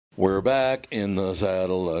We're back in the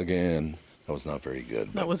saddle again. That was not very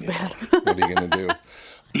good. That was bad. What are you going to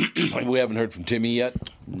do? We haven't heard from Timmy yet.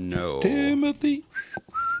 No. Timothy.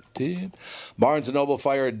 Barnes & Noble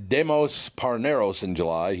fired Demos Parneros in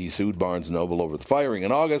July. He sued Barnes & Noble over the firing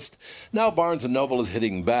in August. Now Barnes & Noble is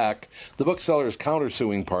hitting back. The bookseller is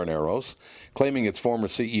countersuing Parneros, claiming its former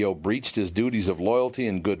CEO breached his duties of loyalty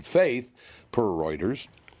and good faith, per Reuters.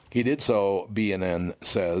 He did so, BNN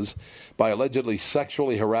says, by allegedly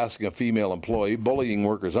sexually harassing a female employee, bullying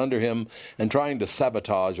workers under him, and trying to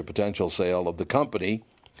sabotage a potential sale of the company.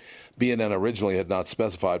 BNN originally had not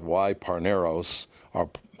specified why Parneros, or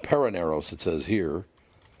Paraneros it says here.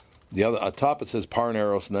 The other at top it says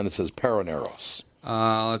Parneros, and then it says Paraneros.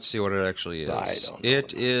 Let's see what it actually is. I don't know.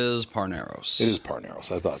 It is Parneros. It is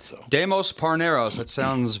Parneros. I thought so. Demos Parneros. That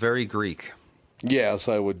sounds very Greek. Yes,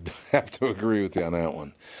 I would have to agree with you on that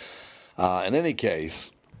one. In any case,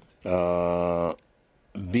 BNN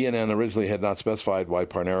originally had not specified why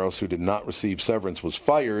Parneros, who did not receive severance, was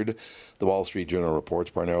fired. The Wall Street Journal reports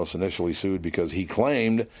Parneros initially sued because he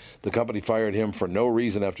claimed the company fired him for no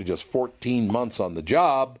reason after just 14 months on the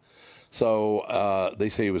job. So they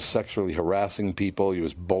say he was sexually harassing people, he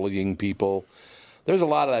was bullying people. There's a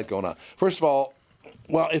lot of that going on. First of all,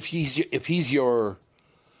 well, if he's your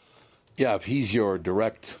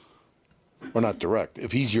direct, or not direct,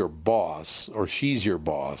 if he's your boss or she's your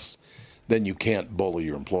boss, then you can't bully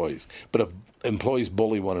your employees. But if employees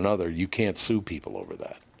bully one another, you can't sue people over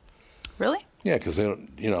that. Really? Yeah, because they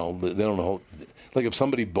don't know. Like if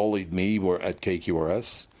somebody bullied me at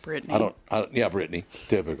KQRS, Brittany. Brittany,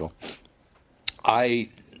 typical.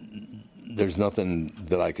 There's nothing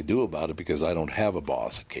that I could do about it because I don't have a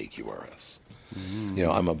boss at KQRS.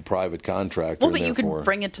 I'm a private contractor. Well, but you could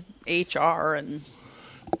bring it to HR and...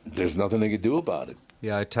 There's nothing they could do about it.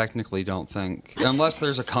 Yeah, I technically don't think, unless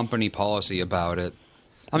there's a company policy about it.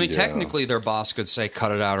 I mean, technically their boss could say,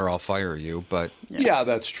 cut it out or I'll fire you, but... Yeah,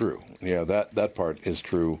 that's true. Yeah, that part is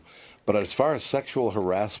true. But as far as sexual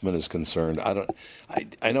harassment is concerned,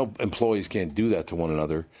 I know employees can't do that to one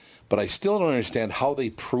another, but I still don't understand how they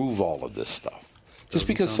prove all of this stuff. Just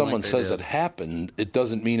because someone says it happened, it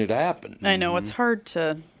doesn't mean it happened. I know, it's hard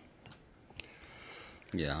to...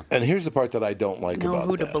 Yeah. And here's the part that I don't like about that. Know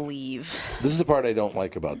who to believe. This is the part I don't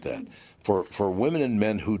like about that. For women and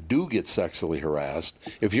men who do get sexually harassed,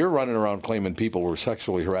 if you're running around claiming people were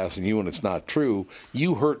sexually harassing you and it's not true,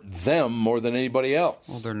 you hurt them more than anybody else.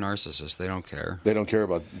 Well, they're narcissists. They don't care. They don't care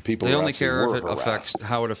about people They who only actually care were if it harassed.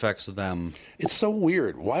 how it affects them. It's so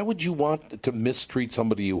weird. Why would you want to mistreat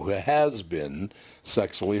somebody who has been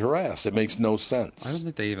sexually harassed? It makes no sense. I don't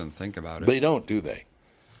think they even think about it. They don't, do they?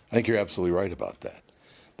 I think you're absolutely right about that.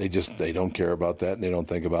 They don't care about that, and they don't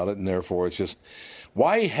think about it, and therefore it's just,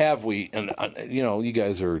 why have we, and you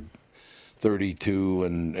guys are 32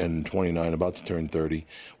 and 29, about to turn 30.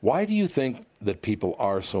 Why do you think that people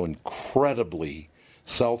are so incredibly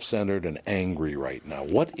self-centered and angry right now?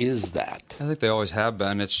 What is that? I think they always have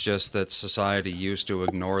been. It's just that society used to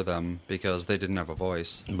ignore them because they didn't have a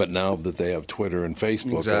voice. But now that they have Twitter and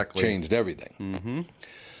Facebook, that changed everything. Mm-hmm.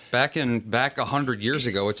 Back 100 years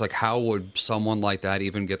ago, it's like, how would someone like that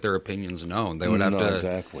even get their opinions known? They would have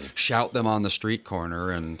to shout them on the street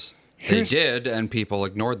corner, and they did, and people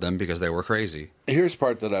ignored them because they were crazy. Here's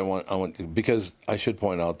part that I want because I should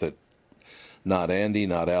point out that not Andy,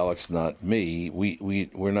 not Alex, not me,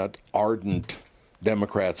 we're not ardent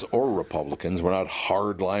Democrats or Republicans. We're not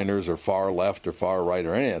hardliners or far left or far right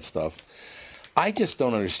or any of that stuff. I just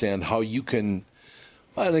don't understand how you can...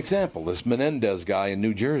 An example, this Menendez guy in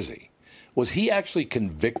New Jersey. Was he actually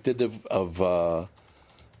convicted of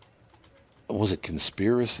was it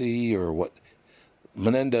conspiracy or what?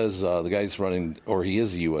 Menendez, the guy's running, or he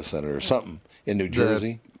is a U.S. Senator or something in New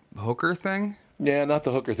Jersey. The hooker thing? Yeah, not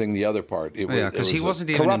the hooker thing, the other part. Because he wasn't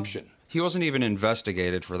even corruption. He wasn't even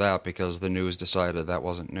investigated for that because the news decided that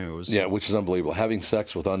wasn't news. Yeah, which is unbelievable. Having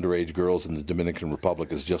sex with underage girls in the Dominican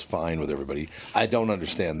Republic is just fine with everybody. I don't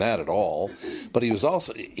understand that at all. But he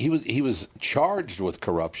was charged with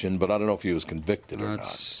corruption, but I don't know if he was convicted or not.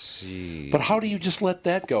 Let's see. But how do you just let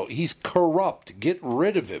that go? He's corrupt. Get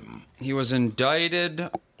rid of him. He was indicted.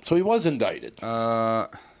 So he was indicted. I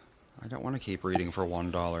don't want to keep reading for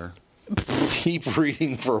 $1. Keep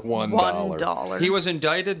reading for $1. He was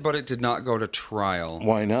indicted, but it did not go to trial.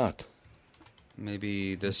 Why not?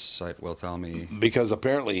 Maybe this site will tell me. Because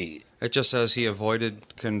apparently... It just says he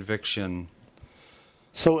avoided conviction.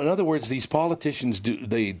 So, in other words, these politicians,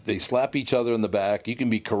 they slap each other in the back. You can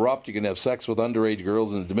be corrupt. You can have sex with underage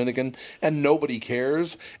girls in the Dominican, and nobody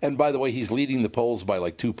cares. And by the way, he's leading the polls by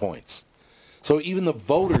like 2 points. So even the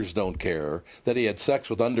voters don't care that he had sex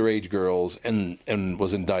with underage girls and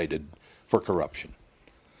was indicted for corruption.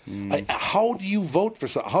 How do you vote for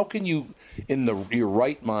something? How can you, in your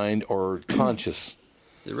right mind or conscious?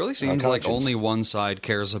 It really seems like only one side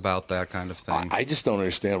cares about that kind of thing. I just don't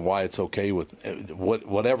understand why it's okay with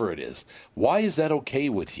whatever it is. Why is that okay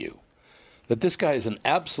with you? That this guy is an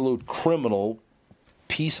absolute criminal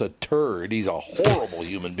piece of turd. He's a horrible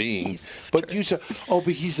human being. But you say, but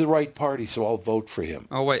he's the right party, so I'll vote for him.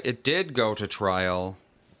 Oh, wait, it did go to trial.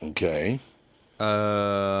 Okay.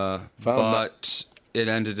 But it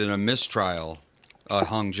ended in a mistrial, a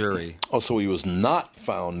hung jury. Oh, so he was not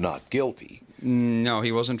found not guilty. No,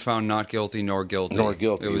 he wasn't found not guilty nor guilty.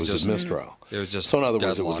 It was just mistrial. It was just so in other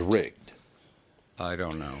words, deadlocked. it was rigged. I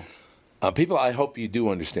don't know. People, I hope you do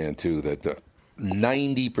understand, too, that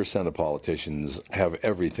 90% of politicians have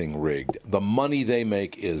everything rigged. The money they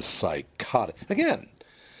make is psychotic. Again,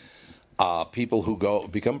 people who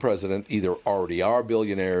become president either already are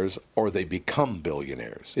billionaires or they become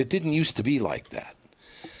billionaires. It didn't used to be like that.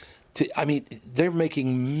 They're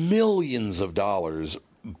making millions of dollars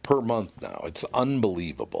per month now. It's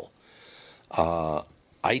unbelievable.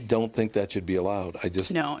 I don't think that should be allowed. I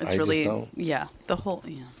just don't. Yeah, the whole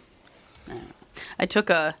I took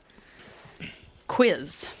a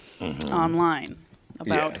quiz online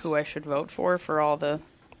about who I should vote for all the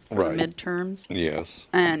midterms. Yes.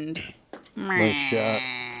 And nice shot.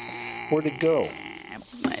 Where'd it go?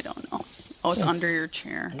 I don't know. Oh, it's under your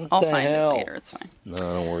chair. What I'll the find hell? it later. It's fine. No,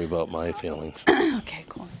 don't worry about my feelings. Okay,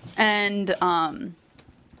 cool. And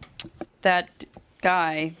that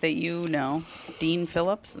guy that you know, Dean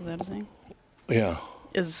Phillips, is that his name? Yeah.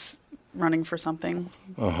 Is running for something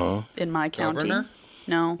in my county. Governor?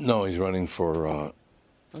 No. No, he's running for... I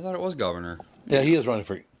thought it was governor. Yeah, he is running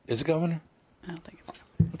for... Is it governor? I don't think it's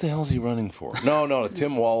governor. What the hell is he running for? No,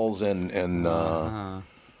 Tim Walz and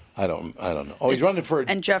I don't know. Oh, he's running for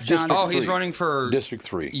and Jeff District Johnson. 3. He's running for District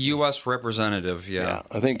 3. U.S. Representative. Yeah.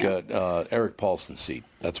 I think Eric Paulson's seat.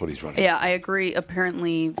 That's what he's running. Yeah, for. I agree.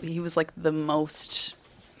 Apparently, he was like the most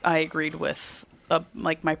I agreed with.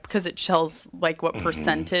 Because it tells like what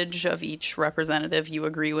percentage of each representative you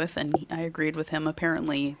agree with, and I agreed with him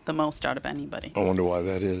apparently the most out of anybody. I wonder why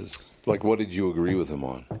that is. Like, what did you agree with him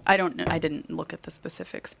on? I don't know. I didn't look at the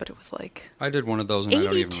specifics, but it was like I did one of those, and I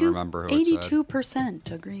don't even remember who it said.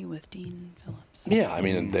 82% agree with Dean Phillips. Yeah,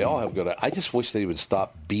 and they all have good. I just wish they would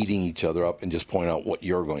stop beating each other up and just point out what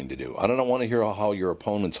you're going to do. I don't want to hear how your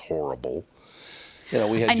opponent's horrible.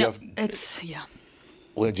 We had Jeff.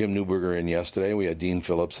 We had Jim Newberger in yesterday. We had Dean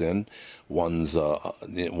Phillips in. One's a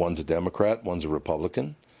Democrat, one's a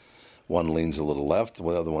Republican. One leans a little left, the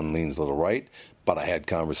other one leans a little right. But I had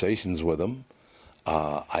conversations with them.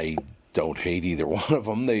 I don't hate either one of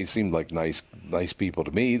them. They seemed like nice people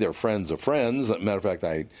to me. They're friends of friends. As a matter of fact,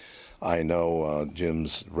 I know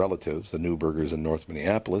Jim's relatives, the Newbergers in North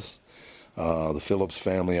Minneapolis, the Phillips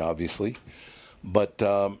family, obviously. But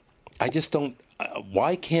I just don't.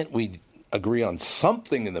 Why can't we agree on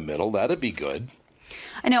something in the middle? That'd be good.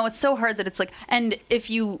 I know, it's so hard that it's like, and if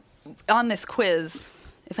you, on this quiz,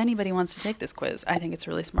 if anybody wants to take this quiz, I think it's a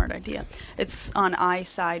really smart idea. It's on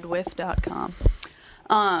isidewith.com.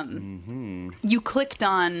 You clicked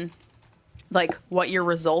on like what your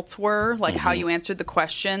results were, like how you answered the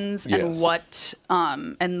questions, and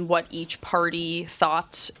what each party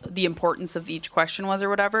thought the importance of each question was or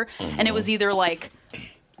whatever. And it was either like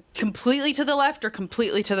completely to the left or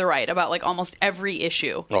completely to the right about like almost every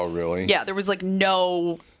issue. Oh, really? Yeah, there was like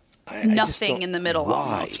nothing in the middle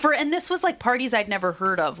almost. And this was like parties I'd never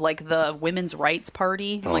heard of, like the Women's Rights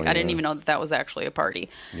Party. I didn't even know that was actually a party.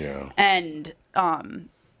 Yeah. And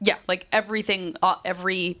like everything,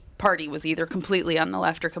 every party was either completely on the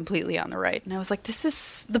left or completely on the right. And I was like, this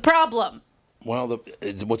is the problem. Well,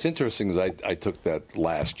 what's interesting is I took that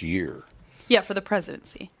last year. Yeah, for the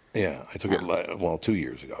presidency. Yeah, I took it 2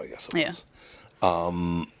 years ago, I guess it was.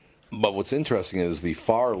 But what's interesting is the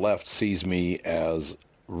far left sees me as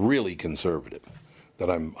really conservative, that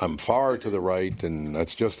I'm far to the right and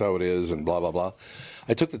that's just how it is and blah, blah, blah.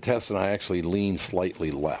 I took the test and I actually leaned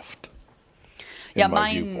slightly left in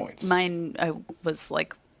my viewpoints. Mine, I was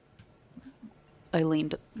like, I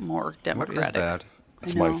leaned more Democratic. What is that?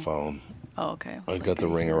 It's my phone. Oh, okay. I got the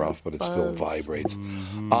ringer off, but it still vibrates.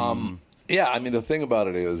 Yeah, the thing about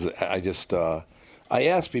it is I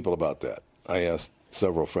asked people about that. I asked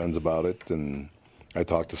several friends about it, and I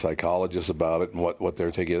talked to psychologists about it and what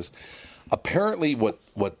their take is. Apparently what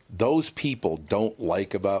those people don't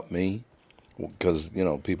like about me, because,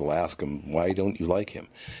 people ask them, why don't you like him?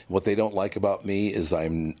 What they don't like about me is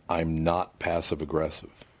I'm not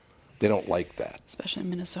passive-aggressive. They don't like that. Especially in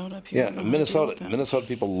Minnesota. Minnesota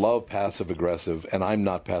people love passive-aggressive, and I'm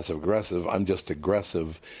not passive-aggressive. I'm just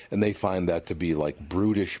aggressive, and they find that to be like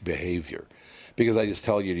brutish behavior. Because I just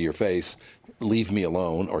tell you to your face, leave me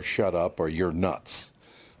alone, or shut up, or you're nuts.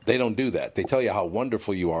 They don't do that. They tell you how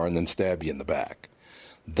wonderful you are and then stab you in the back.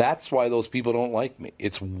 That's why those people don't like me.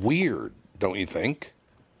 It's weird, don't you think?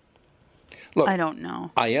 Look, I don't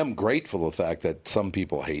know. I am grateful for the fact that some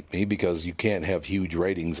people hate me because you can't have huge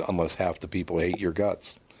ratings unless half the people hate your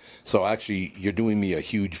guts. So actually, you're doing me a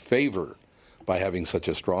huge favor by having such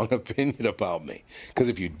a strong opinion about me. Because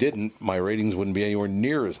if you didn't, my ratings wouldn't be anywhere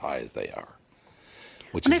near as high as they are.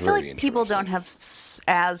 Which is I feel very like people don't have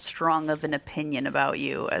as strong of an opinion about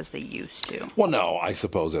you as they used to. Well, no, I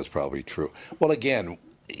suppose that's probably true. Well, again,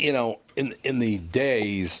 you know, in the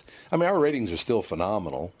days, I mean, our ratings are still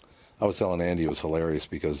phenomenal. I was telling Andy it was hilarious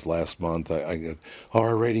because last month I go,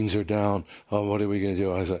 our ratings are down. Oh, what are we going to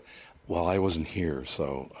do? I said, well, I wasn't here,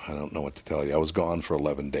 so I don't know what to tell you. I was gone for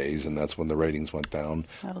 11 days, and that's when the ratings went down.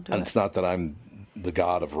 That'll do and it's not that I'm the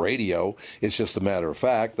god of radio. It's just a matter of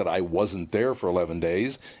fact that I wasn't there for 11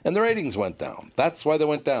 days, and the ratings went down. That's why they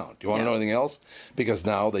went down. Do you want to know anything else? Because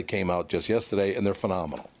now they came out just yesterday, and they're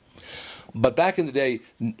phenomenal. But back in the day,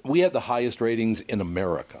 we had the highest ratings in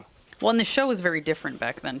America. Well, and the show was very different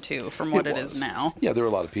back then, too, from what it is now. Yeah, there were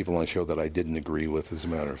a lot of people on the show that I didn't agree with, as a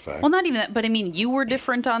matter of fact. Well, not even that, but I mean, you were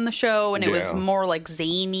different on the show, and it was more like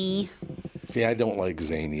zany. Yeah, I don't like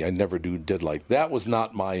zany. I never did like that. Was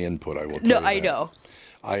not my input, I will tell you that. No, I know.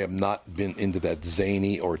 I have not been into that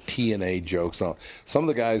zany or TNA jokes. Now, some of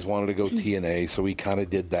the guys wanted to go TNA, so we kind of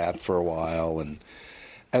did that for a while, and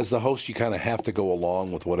as the host, you kind of have to go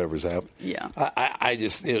along with whatever's happening. Yeah. I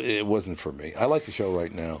just, it wasn't for me. I like the show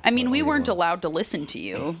right now. I mean, we weren't allowed to listen to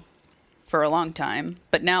you for a long time,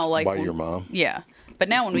 but now, like... By your mom? Yeah. But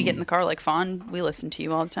now when we get in the car, like, Fawn, we listen to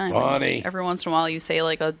you all the time. Funny. And every once in a while you say,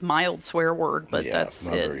 like, a mild swear word, but that's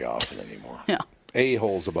not very often anymore. Yeah.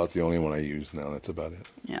 A-hole's about the only one I use now. That's about it.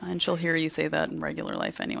 Yeah, and she'll hear you say that in regular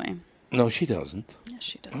life anyway. No, she doesn't. Yes,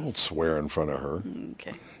 she does. I don't swear in front of her.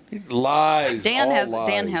 Okay. Lies. Dan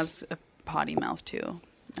lies. has a potty mouth too,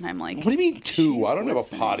 and I'm like, what do you mean two? I don't have a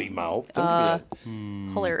potty mouth.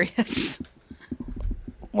 Hilarious.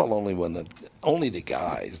 Well, only the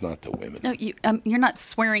guys, not the women. No, you're not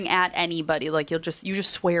swearing at anybody. Like you just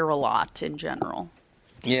swear a lot in general.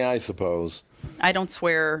 Yeah, I suppose. I don't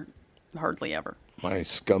swear hardly ever. My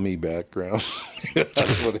scummy background.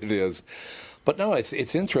 That's what it is. But no, it's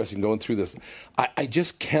interesting going through this. I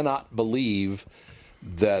just cannot believe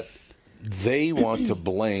that they want to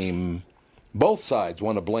blame, both sides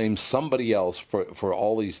want to blame somebody else for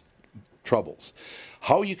all these troubles.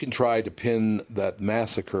 How you can try to pin that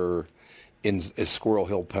massacre in Squirrel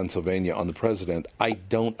Hill, Pennsylvania on the president, I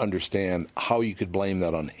don't understand how you could blame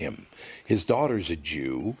that on him. His daughter's a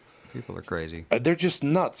Jew. People are crazy. They're just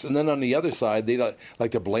nuts. And then on the other side, they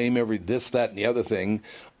like to blame this, that, and the other thing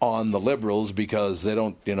on the liberals because they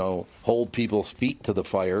don't, hold people's feet to the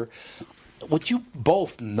fire. Would you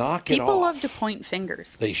both knock it off? People love to point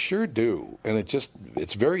fingers. They sure do. And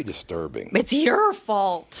it's very disturbing. It's your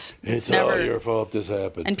fault. It's never all your fault this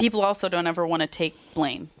happened. And people also don't ever want to take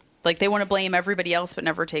blame. Like, they want to blame everybody else, but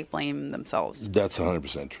never take blame themselves. That's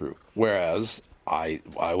 100% true. Whereas I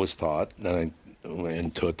was taught, and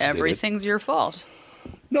Toots everything's your fault.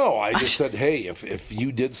 No, I just said, hey, if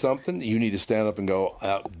you did something, you need to stand up and go,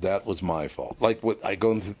 that was my fault. Like I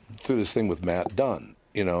go through this thing with Matt Dunn.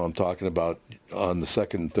 I'm talking about on the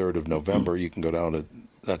 2nd and 3rd of November, you can go down to,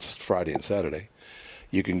 that's Friday and Saturday,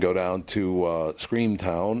 you can go down to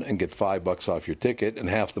Screamtown and get $5 off your ticket, and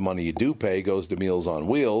half the money you do pay goes to Meals on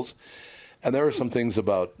Wheels. And there are some things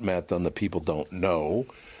about Matt Dunn that people don't know.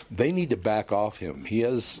 They need to back off him. He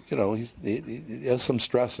has, he has some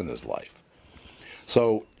stress in his life.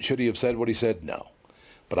 So should he have said what he said? No.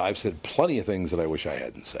 But I've said plenty of things that I wish I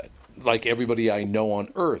hadn't said. Like everybody I know on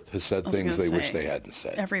earth has said things they wish they hadn't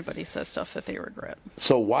said. Everybody says stuff that they regret.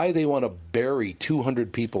 So why they want to bury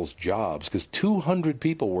 200 people's jobs? Because 200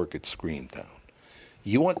 people work at Screamtown.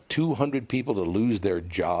 You want 200 people to lose their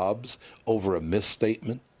jobs over a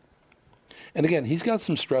misstatement? And again, he's got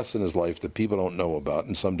some stress in his life that people don't know about,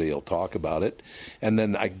 and someday he'll talk about it. And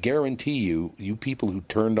then I guarantee you people who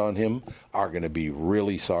turned on him are going to be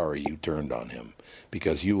really sorry you turned on him,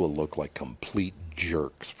 because you will look like complete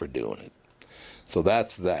jerks for doing it. So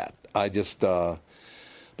that's that. I just, but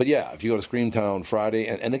yeah, if you go to Screamtown Friday,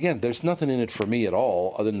 and again, there's nothing in it for me at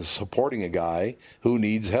all other than supporting a guy who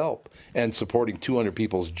needs help and supporting 200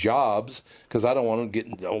 people's jobs, because I don't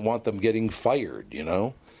want them getting fired,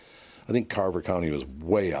 I think Carver County was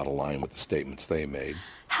way out of line with the statements they made.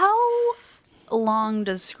 How long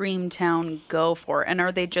does Screamtown go for? And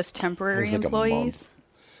are they just temporary employees?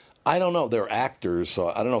 I don't know. They're actors, so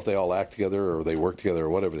I don't know if they all act together or they work together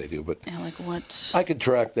or whatever they do. But yeah, like what? I could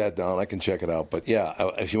track that down. I can check it out. But yeah,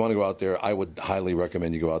 if you want to go out there, I would highly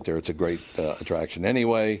recommend you go out there. It's a great attraction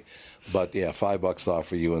anyway. But yeah, $5 off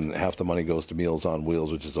for you, and half the money goes to Meals on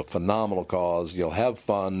Wheels, which is a phenomenal cause. You'll have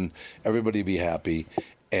fun. Everybody be happy.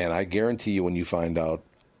 And I guarantee you when you find out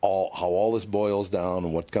how all this boils down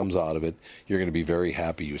and what comes out of it, you're going to be very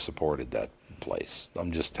happy you supported that place.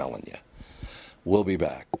 I'm just telling you. We'll be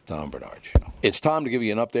back. Tom Bernard Show. It's time to give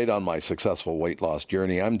you an update on my successful weight loss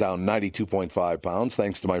journey. I'm down 92.5 pounds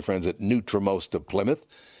thanks to my friends at Nutrimost of Plymouth,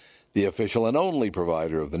 the official and only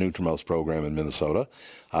provider of the Nutrimost program in Minnesota.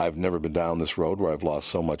 I've never been down this road where I've lost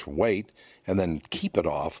so much weight and then keep it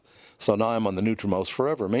off. So now I'm on the Nutrimost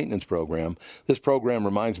Forever maintenance program. This program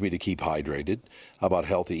reminds me to keep hydrated, about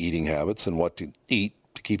healthy eating habits and what to eat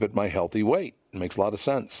to keep at my healthy weight. It makes a lot of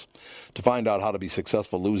sense. To find out how to be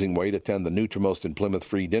successful losing weight, attend the Nutrimost in Plymouth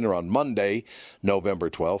free dinner on Monday, November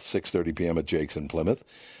 12th, 6:30 p.m. at Jake's in Plymouth.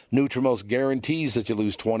 Nutrimost guarantees that you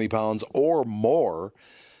lose 20 pounds or more.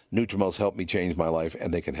 Nutrimost helped me change my life,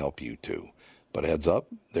 and they can help you too. But heads up,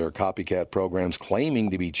 there are copycat programs claiming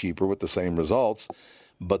to be cheaper with the same results,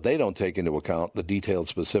 but they don't take into account the detailed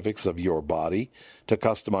specifics of your body to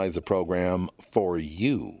customize the program for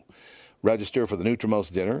you. Register for the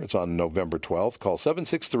Nutrimost dinner. It's on November 12th. Call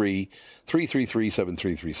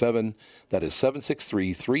 763-333-7337. That is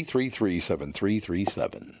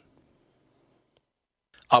 763-333-7337.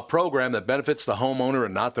 A program that benefits the homeowner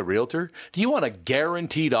and not the realtor? Do you want a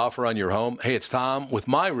guaranteed offer on your home? Hey, it's Tom with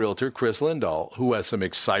my realtor, Chris Lindahl, who has some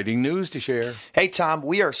exciting news to share. Hey, Tom,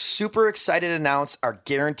 we are super excited to announce our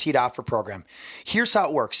guaranteed offer program. Here's how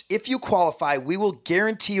it works. If you qualify, we will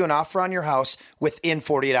guarantee you an offer on your house within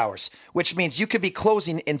 48 hours, which means you could be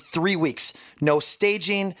closing in 3 weeks. No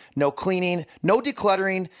staging, no cleaning, no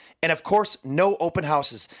decluttering, and of course, no open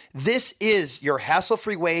houses. This is your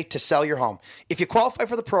hassle-free way to sell your home. If you qualify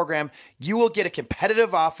for the program, you will get a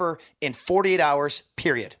competitive offer in 48 hours,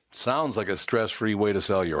 period. Sounds like a stress-free way to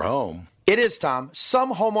sell your home. It is, Tom.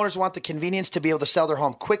 Some homeowners want the convenience to be able to sell their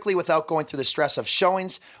home quickly without going through the stress of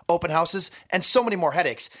showings, open houses, and so many more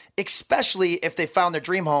headaches, especially if they found their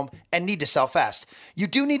dream home and need to sell fast. You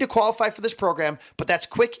do need to qualify for this program, but that's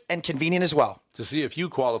quick and convenient as well. To see if you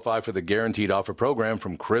qualify for the Guaranteed Offer program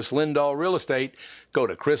from Chris Lindahl Real Estate, go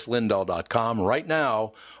to chrislindahl.com right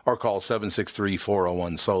now or call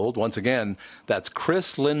 763-401-SOLD. Once again, that's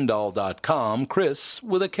chrislindahl.com, Chris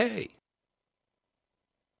with a K.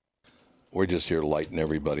 We're just here lighting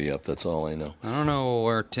everybody up. That's all I know. I don't know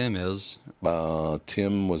where Tim is.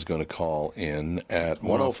 Tim was going to call in at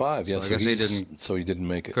 1:05. Yeah, so I guess he didn't. So he didn't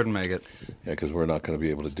make it. Couldn't make it. Yeah, because we're not going to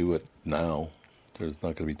be able to do it now. There's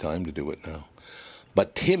not going to be time to do it now.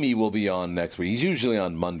 But Timmy will be on next week. He's usually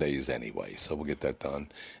on Mondays anyway, so we'll get that done.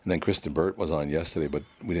 And then Kristen Burt was on yesterday, but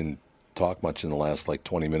we didn't talk much in the last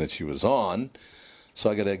 20 minutes she was on. So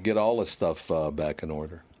I got to get all this stuff back in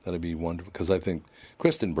order. That'd be wonderful because I think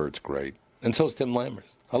Kristen Burt's great, and so is Tim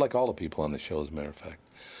Lammers. I like all the people on the show, as a matter of fact.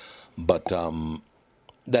 But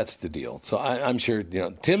that's the deal. So I'm sure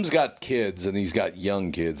Tim's got kids, and he's got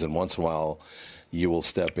young kids, and once in a while you will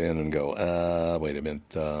step in and go, wait a minute,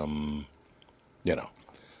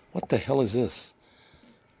 what the hell is this?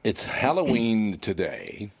 It's Halloween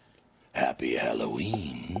today. Happy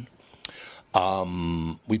Halloween.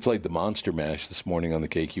 We played the Monster Mash this morning on the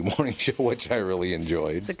KQ Morning Show, which I really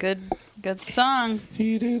enjoyed. It's a good song.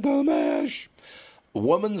 He did the mash.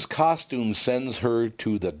 Woman's costume sends her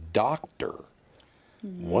to the doctor.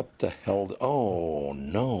 What the hell? Oh,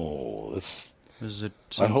 no. Is it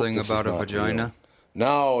something about a vagina? Real.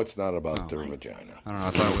 No, it's not about their vagina. I don't know.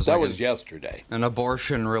 I thought it was that was yesterday. An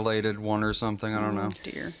abortion-related one or something. I don't know.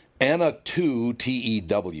 Dear. Anna 2,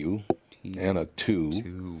 T-E-W. Anna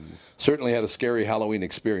 2. Certainly had a scary Halloween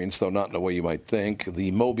experience, though not in the way you might think.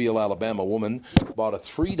 The Mobile, Alabama woman bought a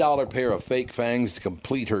 $3 pair of fake fangs to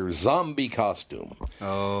complete her zombie costume.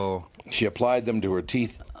 Oh. She applied them to her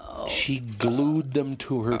teeth. Oh. She glued them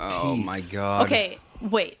to her teeth. Oh, my God. Okay,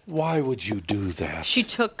 wait. Why would you do that? She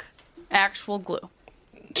took actual glue.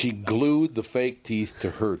 She glued the fake teeth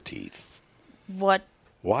to her teeth. What?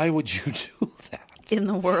 Why would you do that? In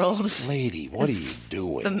the world. Lady, what are you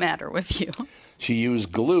doing? The matter with you? She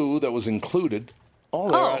used glue that was included.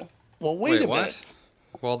 Oh. Well, wait a minute. What?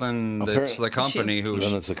 Well, then it's the company who's...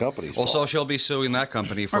 Then it's the company's fault. So she'll be suing that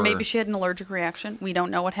company for... Or maybe she had an allergic reaction. We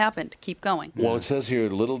don't know what happened. Keep going. Well, it says here,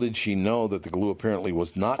 little did she know that the glue apparently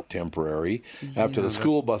was not temporary. After the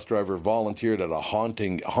school bus driver volunteered at a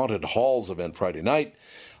haunted halls event Friday night,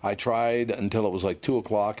 I tried until it was like 2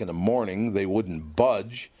 o'clock in the morning. They wouldn't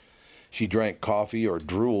budge. She drank coffee, or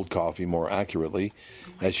drooled coffee more accurately,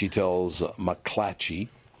 as she tells McClatchy,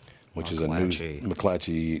 which is a news...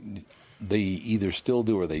 McClatchy... They either still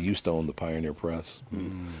do or they used to own the Pioneer Press.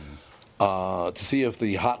 To see if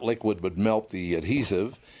the hot liquid would melt the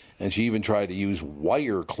adhesive, and she even tried to use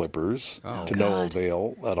wire clippers to no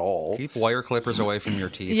avail at all. Keep wire clippers away from your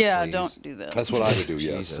teeth, Yeah, please. don't do that. That's what I would do,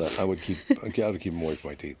 yes. I would keep them away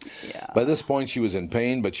from my teeth. Yeah. By this point, she was in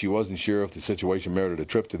pain, but she wasn't sure if the situation merited a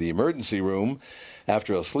trip to the emergency room.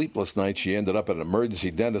 After a sleepless night, she ended up at an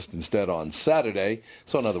emergency dentist instead on Saturday.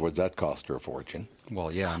 So, in other words, that cost her a fortune.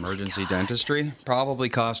 Well, yeah, emergency dentistry probably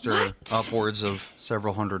cost her upwards of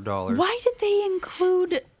several $100s. Why did they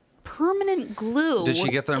include permanent glue? Did she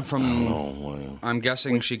get them from... I'm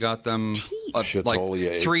guessing she got them like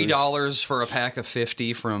 $3 for a pack of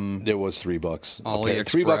 50 from... It was $3.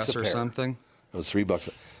 AliExpress or something. It was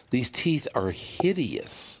 $3. These teeth are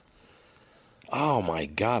hideous. Oh my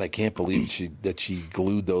God! I can't believe that she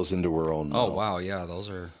glued those into her own mouth. Oh wow! Yeah,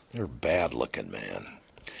 they're bad looking, man.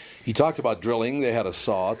 He talked about drilling. They had a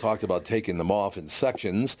saw. Talked about taking them off in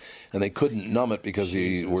sections, and they couldn't numb it because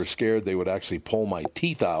they were scared they would actually pull my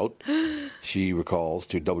teeth out. She recalls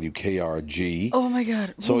to WKRG. Oh my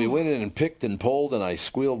God! So he went in and picked and pulled, and I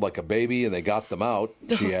squealed like a baby, and they got them out.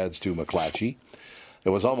 She adds to McClatchy.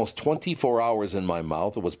 It was almost 24 hours in my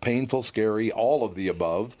mouth. It was painful, scary, all of the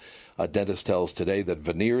above. A dentist tells Today that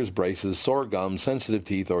veneers, braces, sore gums, sensitive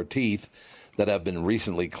teeth, or teeth that have been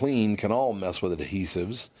recently cleaned can all mess with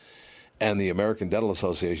adhesives. And the American Dental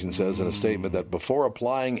Association says in a statement that before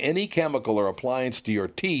applying any chemical or appliance to your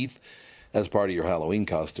teeth as part of your Halloween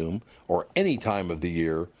costume or any time of the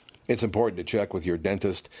year, it's important to check with your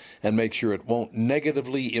dentist and make sure it won't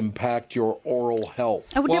negatively impact your oral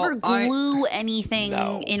health. I would never glue anything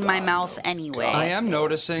in my mouth anyway. I am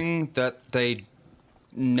noticing that they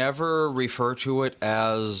never refer to it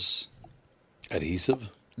as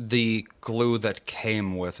adhesive, the glue that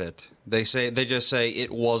came with it. They just say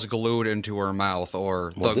it was glued into her mouth,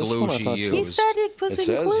 or the glue she used. He said it was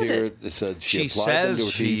included. It said she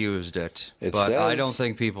says she used it, but I don't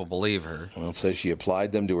think people believe her. Well, it says she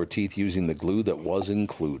applied them to her teeth using the glue that was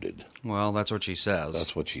included. Well, that's what she says.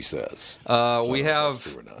 That's what she says. We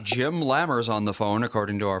have Jim Lammers on the phone,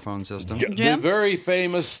 according to our phone system. Jim? The very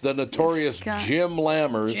famous, the notorious Jim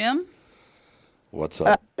Lammers. Jim? What's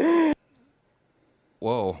up?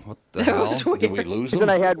 Whoa, what the hell? Did we lose him?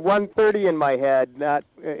 I had 1:30 in my head,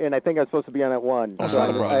 and I think I was supposed to be on at 1. That's not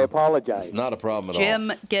a problem. I apologize. It's not a problem at Jim,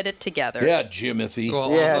 all. get it together. Yeah, Jimothy. Well,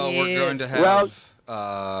 although we're going to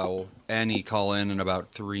have Annie call in about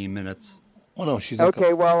 3 minutes. Well, no, she's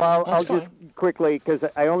okay. Well, I'll just quickly, because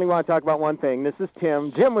I only want to talk about one thing. This is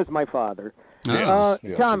Tim. Jim was my father. Yes,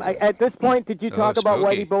 Tom, exactly. at this point, did you talk about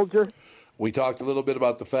Whitey Bulger? We talked a little bit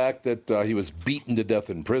about the fact that he was beaten to death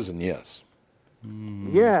in prison, yes.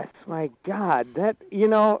 Yes, my God. That,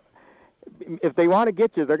 if they want to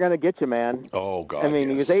get you, they're going to get you, man. Oh, God, I mean,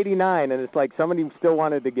 he was 89, and it's like somebody still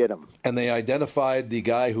wanted to get him. And they identified the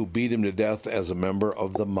guy who beat him to death as a member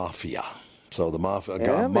of the mafia. So the mafia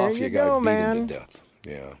guy beat him to death.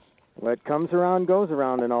 Yeah. What comes around goes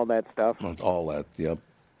around and all that stuff. All that, yep.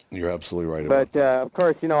 You're absolutely right about that. But, of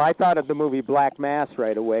course, I thought of the movie Black Mass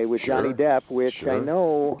right away with Johnny Depp, which I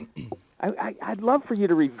know... I'd love for you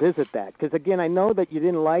to revisit that, because, again, I know that you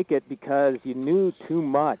didn't like it because you knew too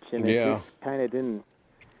much, and it just kind of didn't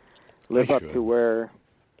live up to where,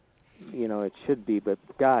 it should be. But,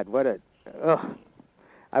 God, what a...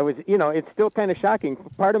 I was, it's still kind of shocking.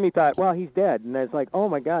 Part of me thought, well, he's dead. And it's like, oh,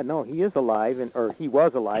 my God, no, he is alive, or he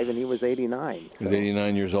was alive, and he was 89. So. He was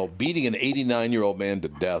 89 years old. Beating an 89-year-old man to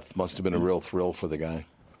death must have been a real thrill for the guy.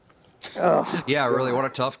 Yeah, really, what a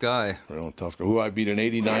tough guy. Real tough guy. Who I beat an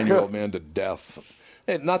 89-year-old man to death.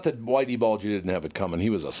 And not that Whitey Bulger didn't have it coming. He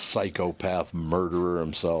was a psychopath murderer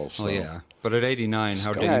himself. So. Well, yeah. But at 89,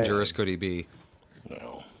 how dangerous could he be?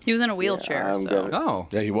 No. He was in a wheelchair.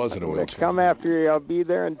 Yeah, he was in a wheelchair. Come after you. I'll be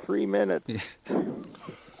there in 3 minutes.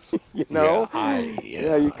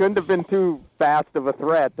 Yeah, you couldn't have been too fast of a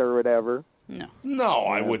threat or whatever. No,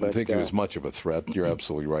 I wouldn't think he was much of a threat. You're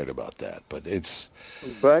absolutely right about that.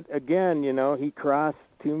 But again, he crossed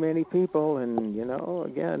too many people, and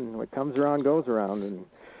again, what comes around goes around, and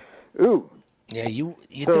Yeah, you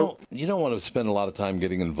don't want to spend a lot of time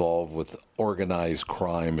getting involved with organized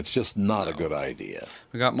crime. It's just not a good idea.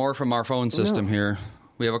 We got more from our phone system here.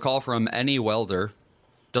 We have a call from any welder.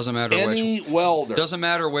 Doesn't matter any welder. Doesn't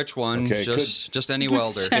matter which one. Okay, just any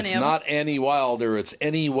welder. It's not Annie Wilder. It's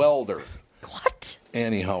any welder. What?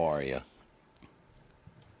 Annie, how are you?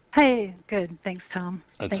 Hey, good. Thanks, Tom.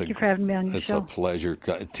 Thank you for having me on your show. It's a pleasure.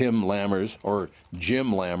 Tim Lammers, or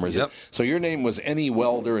Jim Lammers. Yep. So your name was Any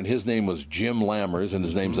Welder, and his name was Jim Lammers, and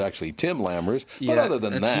his name's actually Tim Lammers. But other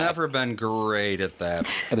than that... It's never been great at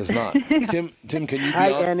that. It is not. Tim, can you be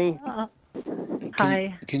Hi, on? Annie.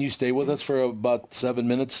 Hi. Can you stay with us for about 7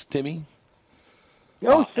 minutes, Timmy?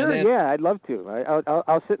 Oh, sure, yeah, I'd love to.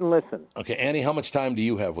 I'll sit and listen. Okay, Annie, how much time do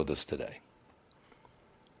you have with us today?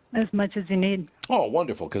 As much as you need. Oh,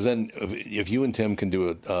 wonderful, because then if you and Tim can do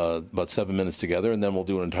it about 7 minutes together, and then we'll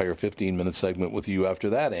do an entire 15-minute segment with you after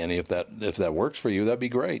that, Annie, if that works for you, that'd be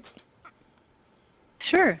great.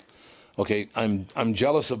 Sure. Okay, I'm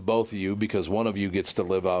jealous of both of you because one of you gets to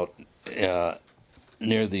live out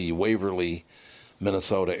near the Waverly,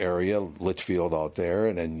 Minnesota area, Litchfield out there,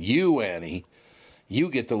 and then you, Annie, you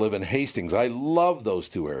get to live in Hastings. I love those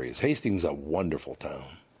two areas. Hastings is a wonderful town.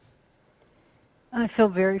 I feel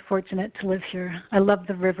very fortunate to live here. I love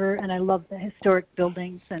the river, and I love the historic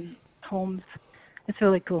buildings and homes. It's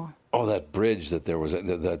really cool. Oh, that bridge that there was,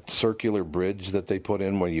 that circular bridge that they put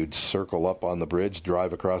in where you'd circle up on the bridge,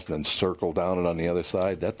 drive across, and then circle down it on the other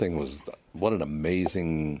side. That thing was, what an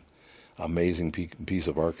amazing piece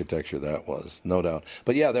of architecture that was, no doubt.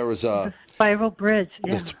 But yeah, there was the spiral bridge.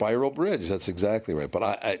 Yeah. The spiral bridge, that's exactly right. But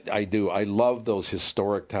I love those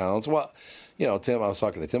historic towns. Well, you know, Tim, I was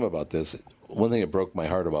talking to Tim about this. One thing that broke my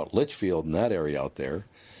heart about Litchfield and that area out there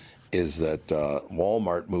is that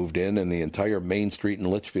Walmart moved in and the entire Main Street in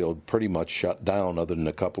Litchfield pretty much shut down other than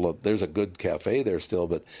a couple of, there's a good cafe there still,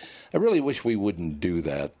 but I really wish we wouldn't do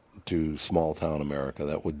that to small town America.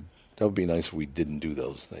 That would be nice if we didn't do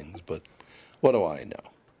those things, but what do I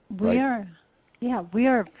know? We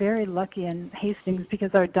are very lucky in Hastings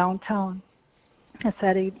because our downtown has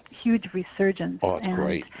had a huge resurgence. Oh, it's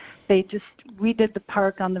great. They redid the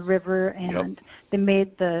park on the river, and they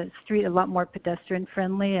made the street a lot more pedestrian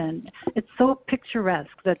friendly, and it's so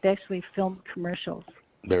picturesque that they actually filmed commercials.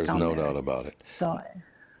 There's no doubt about it. So,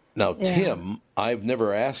 now, Tim, I've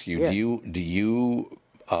never asked you. Yeah.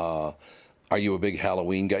 Are you a big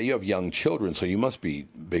Halloween guy? You have young children, so you must be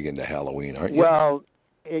big into Halloween, aren't you? Well,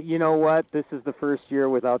 you know what? This is the first year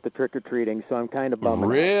without the trick-or-treating, so I'm kind of bummed.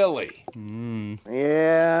 Really?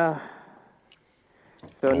 Yeah.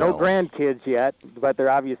 So no grandkids yet, but they're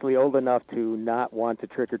obviously old enough to not want to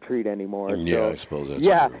trick-or-treat anymore. Yeah, so, I suppose that's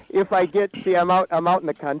true. If I I'm out in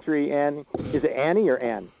the country, and is it Annie or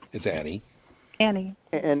Ann? It's Annie. Annie.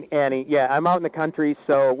 And Annie, yeah, I'm out in the country,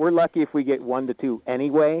 so we're lucky if we get 1 to 2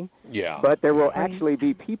 anyway. Yeah. But there will actually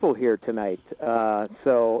be people here tonight.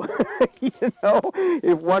 So,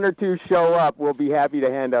 if 1 or 2 show up, we'll be happy to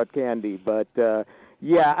hand out candy. But,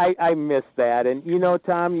 I miss that. And,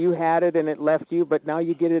 Tom, you had it and it left you, but now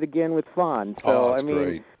you get it again with Fawn. So,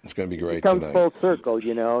 great. It's going to be great it comes tonight. Full circle,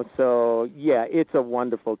 So, it's a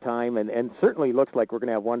wonderful time, and certainly looks like we're going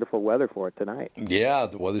to have wonderful weather for it tonight. Yeah,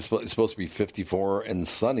 the weather's supposed to be 54 and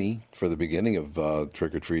sunny for the beginning of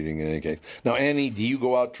trick-or-treating in any case. Now, Annie, do you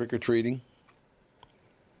go out trick-or-treating?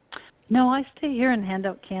 No, I stay here and hand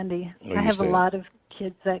out candy. I have a lot of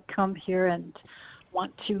kids that come here and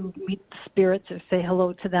want to meet the spirits or say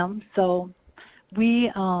hello to them. So we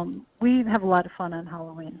have a lot of fun on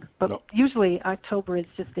Halloween. But usually October is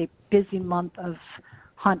just a busy month of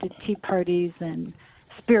haunted tea parties and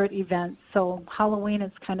spirit events. So Halloween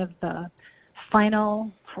is kind of the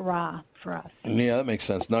final hurrah for us. Yeah, that makes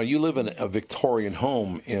sense. Now, you live in a Victorian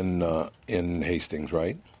home in Hastings,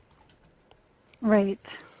 right? Right.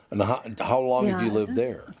 And how long have you lived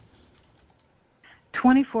there?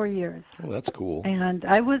 24 years. Oh, that's cool. And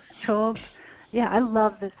I was told, I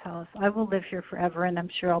love this house. I will live here forever, and I'm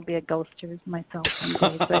sure I'll be a ghoster myself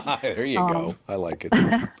someday. But, there you go. I like it.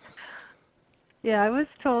 I was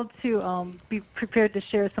told to be prepared to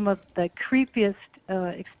share some of the creepiest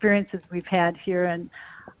experiences we've had here, and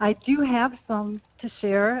I do have some to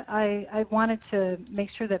share. I wanted to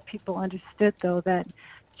make sure that people understood, though, that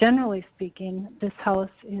generally speaking, this house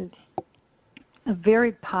is a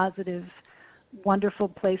very positive, wonderful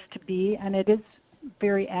place to be, and it is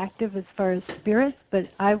very active as far as spirits, but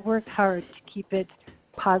I work hard to keep it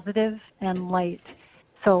positive and light.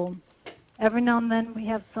 So every now and then we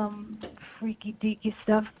have some freaky deaky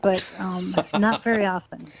stuff, but not very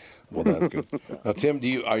often. Well, that's good. Now, Tim,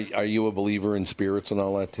 are you a believer in spirits and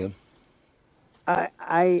all that, Tim? I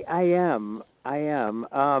am.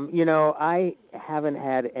 I haven't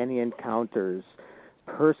had any encounters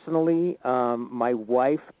personally. My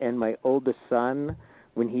wife and my oldest son,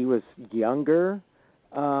 when he was younger,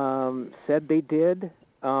 said they did.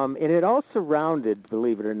 And it all surrounded,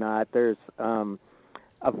 believe it or not, there's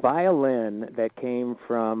a violin that came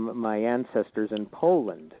from my ancestors in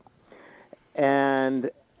Poland.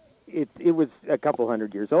 And it was a couple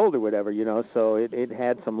hundred years old or whatever, so it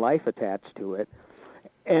had some life attached to it.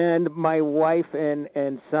 And my wife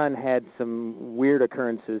and son had some weird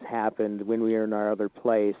occurrences happen when we were in our other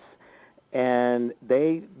place. And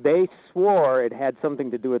they swore it had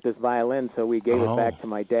something to do with this violin, so we gave it back to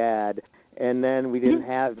my dad. And then they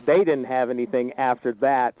didn't have anything after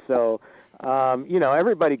that. So,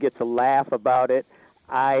 everybody gets a laugh about it.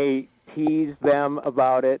 I tease them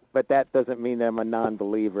about it, but that doesn't mean I'm a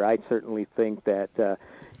non-believer. I certainly think that,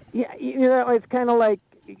 it's kind of like,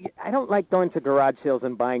 I don't like going to garage sales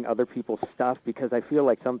and buying other people's stuff because I feel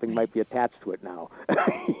like something might be attached to it now.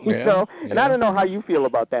 And I don't know how you feel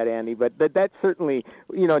about that, Andy, but that's certainly,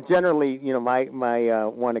 generally, my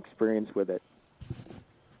one experience with it.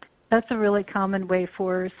 That's a really common way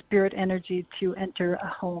for spirit energy to enter a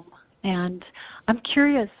home. And I'm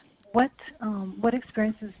curious, what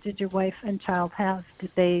experiences did your wife and child have?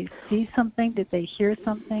 Did they see something? Did they hear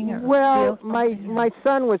something? Or well, feel something? my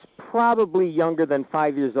son was probably younger than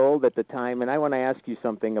 5 years old at the time, and I want to ask you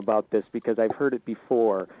something about this because I've heard it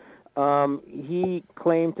before. He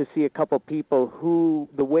claimed to see a couple people who,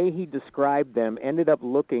 the way he described them, ended up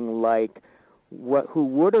looking like who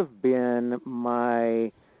would have been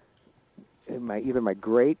either my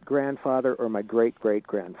great-grandfather or my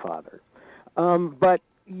great-great-grandfather. But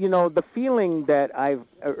the feeling that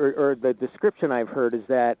or the description I've heard is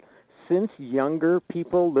that since younger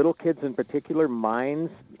people, little kids in particular,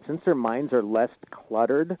 since their minds are less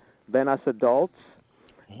cluttered than us adults,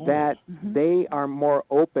 that they are more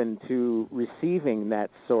open to receiving that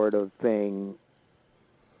sort of thing,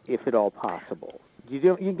 if at all possible. You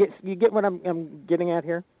get what I'm getting at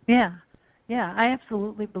here? Yeah, I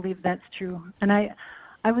absolutely believe that's true, and I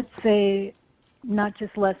would say not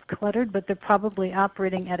just less cluttered, but they're probably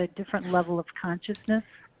operating at a different level of consciousness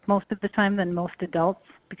most of the time than most adults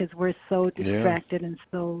because we're so distracted and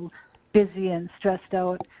so busy and stressed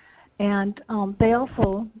out. And they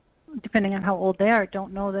also, depending on how old they are,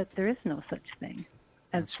 don't know that there is no such thing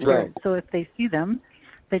as spirit. So if they see them,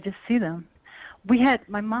 they just see them.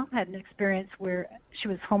 My mom had an experience where she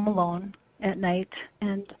was home alone at night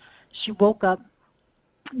and she woke up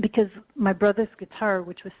because my brother's guitar,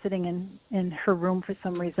 which was sitting in her room for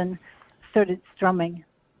some reason, started strumming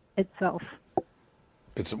itself.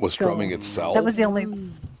 It was strumming itself? That was the only...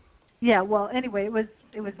 Yeah, well, anyway,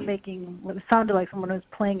 it sounded like someone was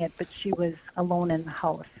playing it, but she was alone in the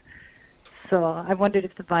house. So I wondered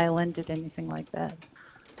if the violin did anything like that.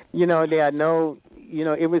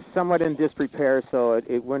 It was somewhat in disrepair, so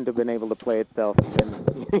it wouldn't have been able to play itself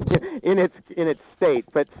even in its state.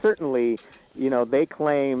 But certainly, they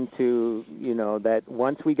claim to, that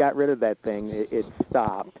once we got rid of that thing, it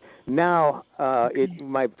stopped. Now,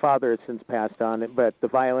 my father has since passed on it, but the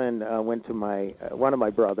violin went to one of my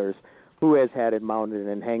brothers, who has had it mounted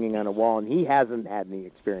and hanging on a wall, and he hasn't had any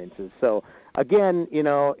experiences. So again,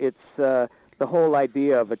 it's the whole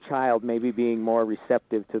idea of a child maybe being more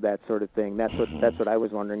receptive to that sort of thing. That's what I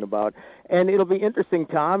was wondering about. And it'll be interesting,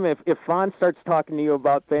 Tom, if Fawn starts talking to you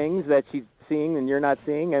about things that she's seeing and you're not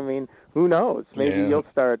seeing. I mean, who knows? Maybe you'll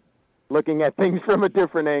start looking at things from a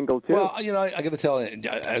different angle, too. Well, I got to tell you,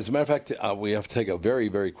 as a matter of fact, we have to take a very,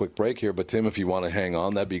 very quick break here. But, Tim, if you want to hang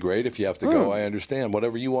on, that'd be great. If you have to go, I understand.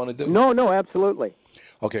 Whatever you want to do. No, absolutely.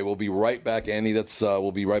 Okay, we'll be right back, Annie.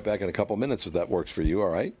 We'll be right back in a couple minutes if that works for you, all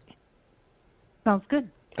right? Sounds good.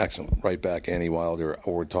 Excellent. Right back, Annie Wilder.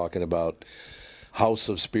 We're talking about House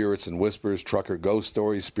of Spirits and Whispers, Trucker Ghost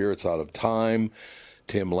Stories, Spirits Out of Time,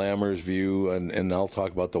 Tim Lammer's view, and I'll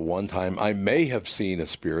talk about the one time I may have seen a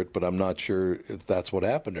spirit, but I'm not sure if that's what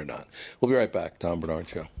happened or not. We'll be right back. Tom Bernard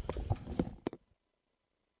Show.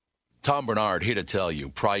 Tom Bernard here to tell you,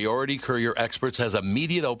 Priority Courier Experts has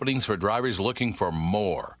immediate openings for drivers looking for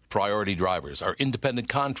more. Priority drivers are independent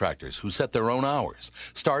contractors who set their own hours,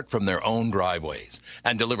 start from their own driveways,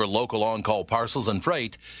 and deliver local on-call parcels and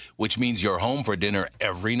freight, which means you're home for dinner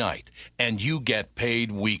every night, and you get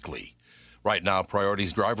paid weekly. Right now,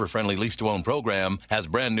 Priority's driver-friendly lease-to-own program has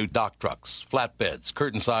brand-new dock trucks, flatbeds,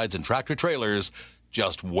 curtain sides, and tractor-trailers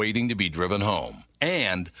just waiting to be driven home.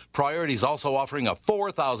 And Priority's also offering a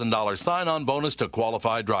 $4,000 sign-on bonus to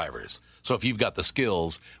qualified drivers. So if you've got the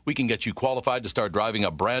skills, we can get you qualified to start driving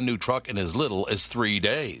a brand new truck in as little as 3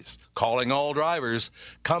 days. Calling all drivers,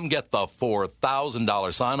 come get the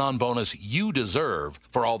 $4,000 sign-on bonus you deserve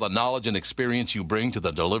for all the knowledge and experience you bring to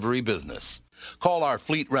the delivery business. Call our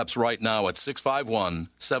fleet reps right now at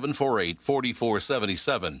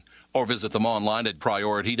 651-748-4477 or visit them online at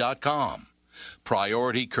priority.com.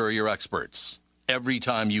 Priority Courier Experts. Every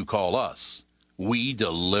time you call us, we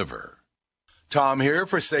deliver. Tom here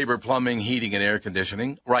for Sabre Plumbing, Heating, and Air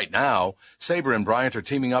Conditioning. Right now, Sabre and Bryant are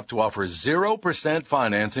teaming up to offer 0%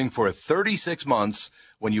 financing for 36 months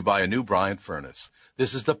when you buy a new Bryant furnace.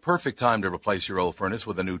 This is the perfect time to replace your old furnace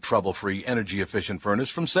with a new trouble-free, energy-efficient furnace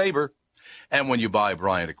from Sabre. And when you buy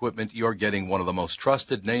Bryant equipment, you're getting one of the most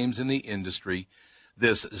trusted names in the industry.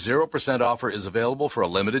 This 0% offer is available for a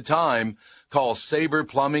limited time. Call Sabre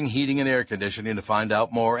Plumbing, Heating, and Air Conditioning to find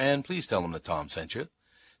out more, and please tell them that Tom sent you.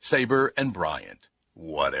 Sabre and Bryant,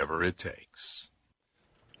 whatever it takes.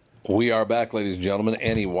 We are back, ladies and gentlemen.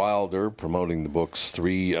 Annie Wilder promoting the books,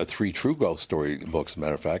 three true ghost story books, as a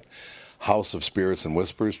matter of fact. House of Spirits and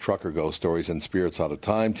Whispers, Trucker Ghost Stories, and Spirits Out of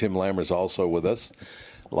Time. Tim Lammer's also with us.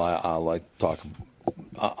 I like to talk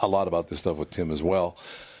a lot about this stuff with Tim as well.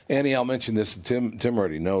 Annie, I'll mention this. Tim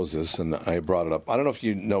already knows this, and I brought it up. I don't know if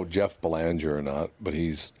you know Jeff Belanger or not, but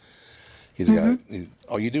he's a guy.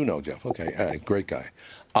 Oh, you do know Jeff. Okay, great guy.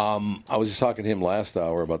 I was just talking to him last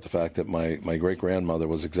hour about the fact that my great-grandmother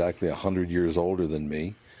was exactly 100 years older than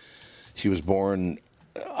me. She was born,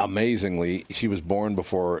 amazingly, she was born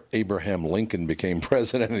before Abraham Lincoln became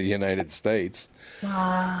president of the United States.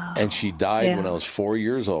 Wow. And she died when I was 4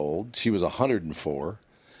 years old. She was 104,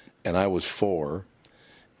 and I was 4.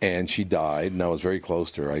 And she died, and I was very close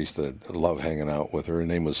to her. I used to love hanging out with her. Her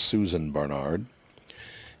name was Susan Barnard.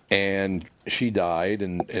 And she died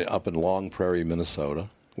up in Long Prairie, Minnesota.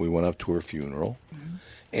 We went up to her funeral. Mm-hmm.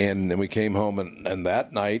 And then we came home, and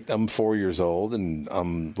that night, I'm 4 years old, and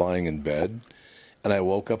I'm lying in bed. And I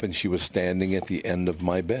woke up, and she was standing at the end of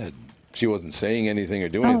my bed. She wasn't saying anything or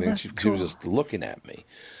doing anything. She was just looking at me.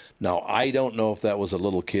 Now, I don't know if that was a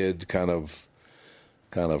little kid kind of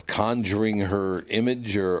conjuring her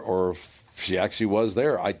image or if she actually was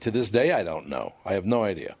there. To this day, I don't know. I have no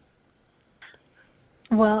idea.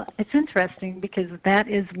 Well, it's interesting because that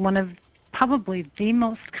is one of probably the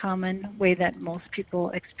most common way that most people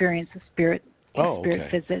experience a spirit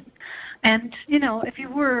visit. And, if you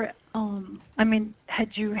were,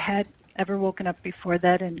 had you ever woken up before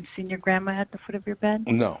that and seen your grandma at the foot of your bed?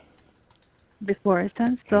 No. Before it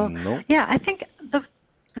does? So, no. Yeah, I think the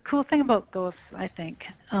cool thing about ghosts, I think,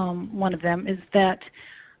 one of them is that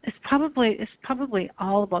it's probably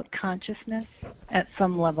all about consciousness at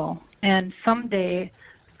some level. And someday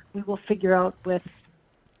we will figure out with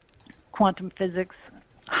quantum physics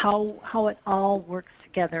how it all works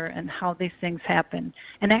together and how these things happen.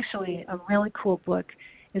 And actually, a really cool book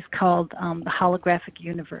is called The Holographic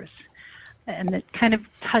Universe. And it kind of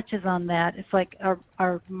touches on that. It's like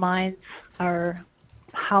our minds are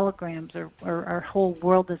holograms, or our whole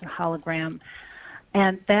world is a hologram.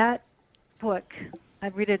 And that book, I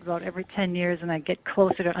read it about every 10 years, and I get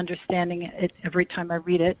closer to understanding it every time I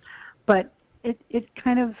read it. But it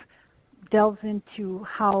kind of delves into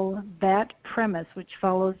how that premise, which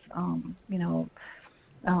follows,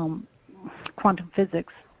 quantum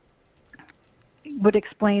physics, would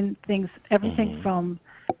explain things, everything from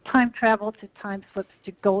time travel to time slips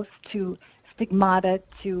to ghosts to stigmata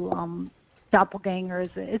to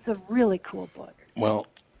doppelgangers. It's a really cool book. Well,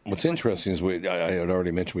 what's interesting is I had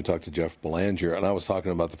already mentioned we talked to Jeff Belanger, and I was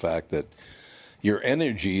talking about the fact that your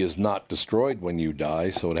energy is not destroyed when you die,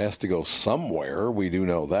 so it has to go somewhere. We do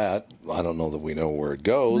know that. I don't know that we know where it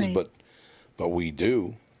goes, right. but we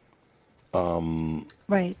do.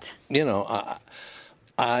 Right.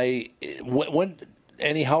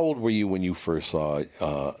 Annie, how old were you when you first saw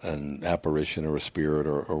an apparition or a spirit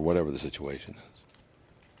or whatever the situation is?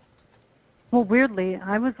 Well, weirdly,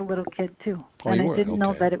 I was a little kid too, and I didn't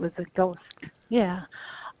know that it was a ghost. Yeah.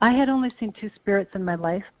 I had only seen 2 spirits in my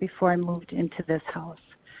life before I moved into this house.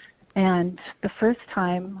 And the first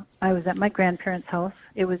time I was at my grandparents' house,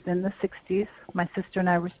 it was in the 60s. My sister and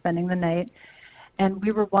I were spending the night. And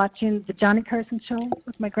we were watching the Johnny Carson show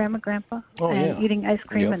with my grandma and grandpa eating ice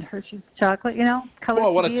cream and Hershey's chocolate,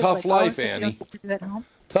 Well, what a tough life, Annie.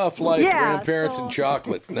 Tough life, grandparents and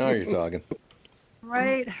chocolate. Now you're talking.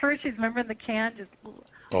 Right. Hershey's, remember in the can?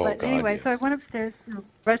 Anyway, so I went upstairs to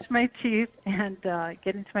brush my teeth and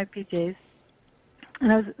get into my PJs.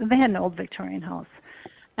 And they had an old Victorian house.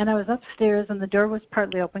 And I was upstairs, and the door was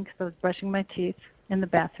partly open because I was brushing my teeth in the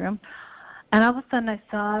bathroom. And all of a sudden I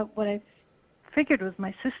saw what I figured was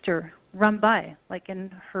my sister run by, like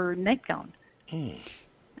in her nightgown, in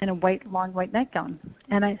a long white nightgown.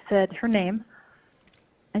 And I said her name,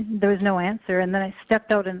 and there was no answer. And then I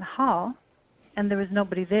stepped out in the hall, and there was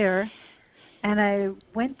nobody there. And I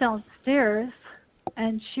went downstairs,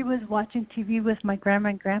 and she was watching TV with my grandma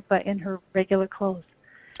and grandpa in her regular clothes.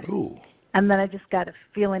 Ooh. And then I just got a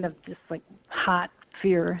feeling of just like hot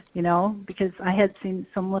fear, because I had seen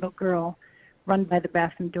some little girl run by the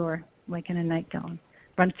bathroom door, like in a nightgown,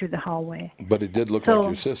 run through the hallway. But it did look like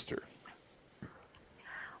your sister.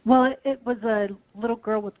 Well, it was a little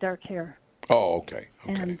girl with dark hair. Oh, okay.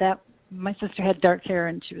 And my sister had dark hair,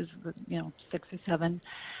 and she was, 6 or 7.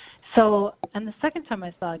 So, and the second time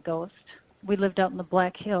I saw a ghost, we lived out in the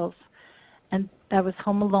Black Hills, and I was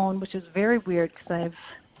home alone, which is very weird because I have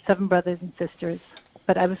 7 brothers and sisters.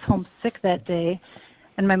 But I was homesick that day,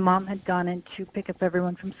 and my mom had gone in to pick up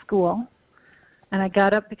everyone from school. And I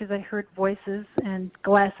got up because I heard voices and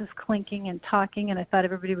glasses clinking and talking, and I thought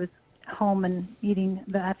everybody was home and eating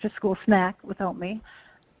the after-school snack without me.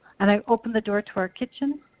 And I opened the door to our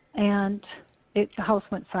kitchen, and the house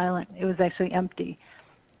went silent. It was actually empty.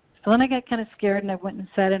 So then I got kind of scared, and I went and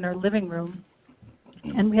sat in our living room,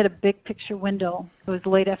 and we had a big picture window. It was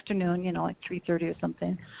late afternoon, like 3:30 or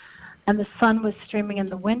something. And the sun was streaming in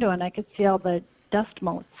the window, and I could see all the dust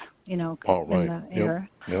motes, in the air.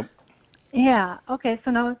 Yep. Yeah. Okay.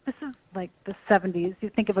 So now this is like the 70s. You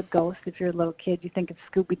think of a ghost if you're a little kid. You think of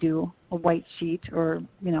Scooby-Doo, a white sheet, or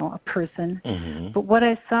a person. Mm-hmm. But what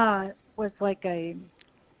I saw was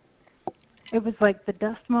it was like the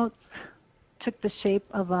dust motes took the shape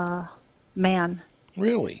of a man.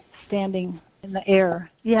 Really? Standing in the air.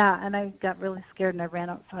 Yeah. And I got really scared, and I ran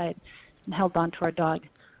outside and held on to our dog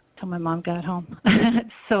till my mom got home.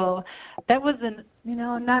 So that wasn't,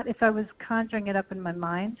 not if I was conjuring it up in my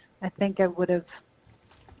mind. I think I would have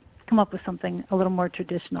come up with something a little more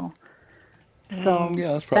traditional. So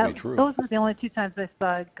yeah, that's probably true. Those were the only 2 times I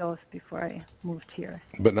saw a ghost before I moved here.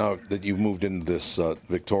 But now that you've moved into this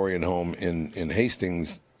Victorian home in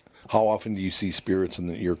Hastings, how often do you see spirits in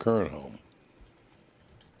your current home?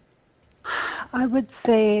 I would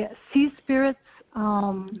say see spirits.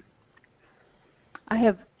 I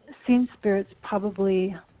have seen spirits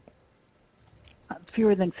probably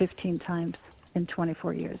fewer than 15 times in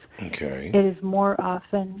 24 years. Okay. It is more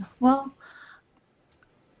often,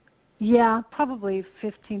 probably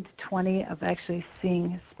 15 to 20 of actually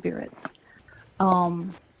seeing spirits.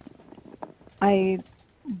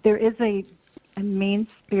 There is a main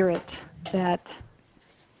spirit that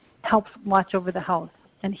helps watch over the house,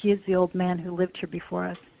 and he is the old man who lived here before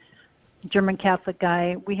us. German Catholic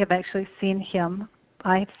guy. We have actually seen him.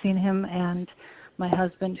 I have seen him, and my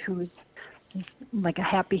husband, who's like a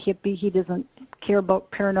happy hippie. He doesn't care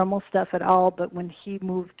about paranormal stuff at all. But when he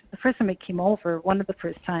moved, the first time he came over, one of the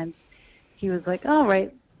first times, he was like, "All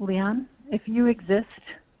right, Leon, if you exist,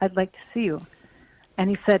 I'd like to see you." And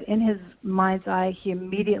he said in his mind's eye, he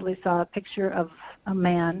immediately saw a picture of a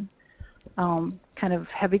man, kind of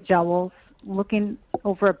heavy jowls, looking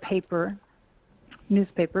over a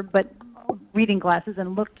newspaper, but reading glasses,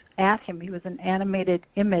 and looked at him. He was an animated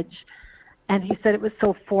image. And he said it was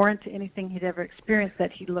so foreign to anything he'd ever experienced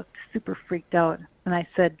that he looked super freaked out. And I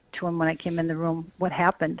said to him when I came in the room, "What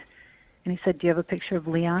happened?" And he said, "Do you have a picture of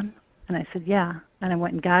Leon?" And I said, "Yeah." And I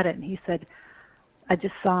went and got it. And he said, "I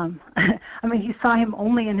just saw him." I mean, he saw him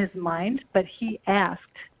only in his mind, but he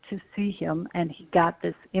asked to see him, and he got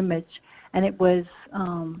this image. And it was,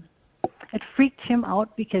 it freaked him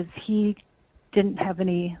out because he didn't have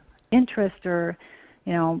any interest, or,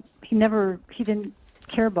 he didn't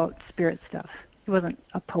care about spirit stuff. He wasn't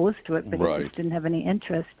opposed to it, but he just didn't have any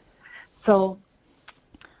interest. So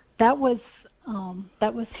that was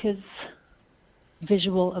his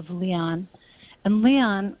visual of Leon. And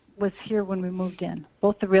Leon was here when we moved in.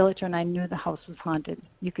 Both the realtor and I knew the house was haunted.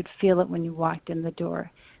 You could feel it when you walked in the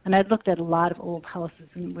door. And I'd looked at a lot of old houses,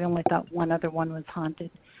 and we only thought one other one was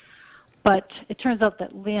haunted. But it turns out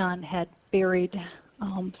that Leon had buried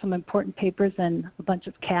some important papers and a bunch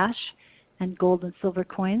of cash and gold and silver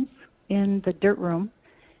coins in the dirt room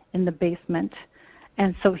in the basement.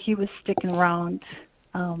 And so he was sticking around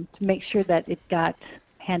to make sure that it got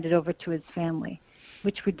handed over to his family,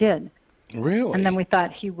 which we did. Really? And then we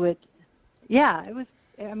thought he would. Yeah, it was.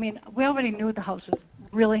 I mean, we already knew the house was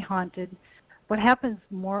really haunted. What happens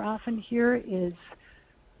more often here is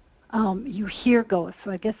you hear ghosts.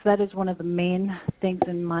 So I guess that is one of the main things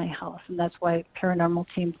in my house, and that's why paranormal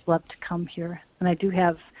teams love to come here. And I do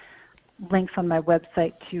have links on my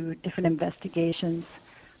website to different investigations,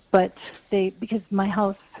 but because my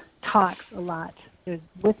house talks a lot. There's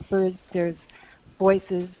whispers, there's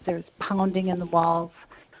voices, there's pounding in the walls.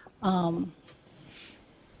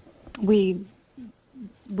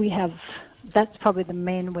 we have, that's probably the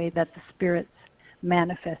main way that the spirits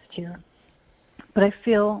manifest here. But I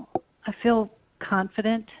feel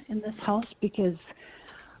confident in this house because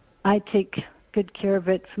I take good care of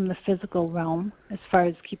it from the physical realm as far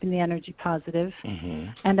as keeping the energy positive.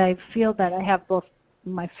 And I feel that I have both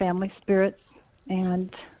my family spirits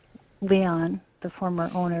and Leon, the former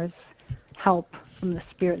owner's help from the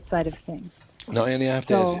spirit side of things. Now, Annie, I have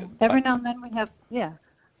to ask you. Every now and then we have, yeah.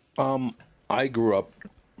 I grew up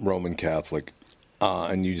Roman Catholic,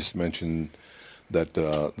 and you just mentioned that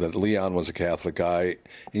Leon was a Catholic guy,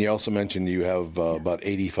 and you also mentioned you have about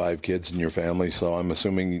 85 kids in your family, so I'm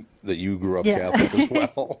assuming that you grew up Catholic as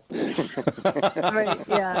well. Right,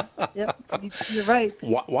 yeah. Yep, you're right.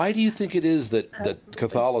 Why do you think it is that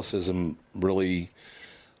Catholicism really,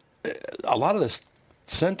 a lot of this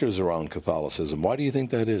centers around Catholicism? Why do you think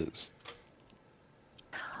that is?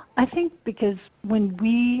 I think because when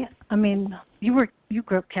you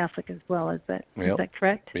grew up Catholic as well, is that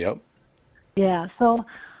correct? Yep. Yeah. So,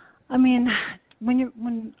 when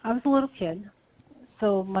I was a little kid,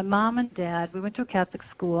 so my mom and dad, we went to a Catholic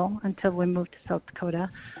school until we moved to South Dakota,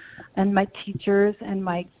 and my teachers and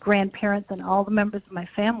my grandparents and all the members of my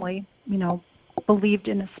family, believed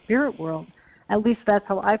in a spirit world. At least that's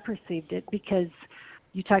how I perceived it, because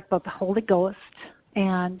you talked about the Holy Ghost,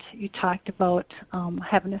 and you talked about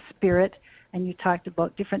having a spirit, and you talked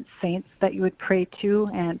about different saints that you would pray to,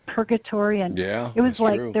 and purgatory, and it was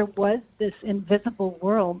like true. There was this invisible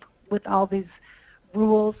world with all these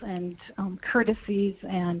rules and courtesies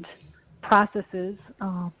and processes.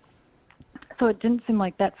 So it didn't seem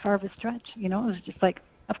like that far of a stretch. It was just like,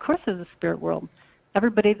 of course there's a spirit world.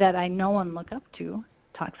 Everybody that I know and look up to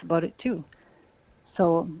talks about it too.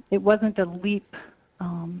 So it wasn't a leap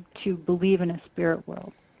to believe in a spirit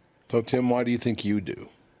world. So, Tim, why do you think you do?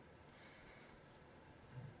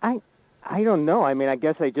 I don't know. I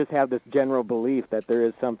guess I just have this general belief that there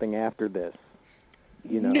is something after this.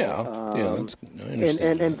 And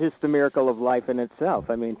just the miracle of life in itself.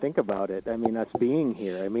 Think about it. Us being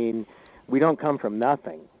here. We don't come from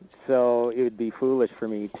nothing. So it would be foolish for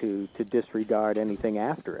me to disregard anything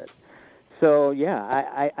after it. So,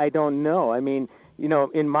 I don't know.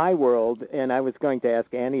 In my world, and I was going to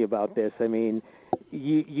ask Annie about this,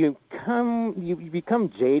 you become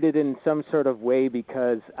jaded in some sort of way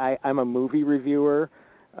because I'm a movie reviewer,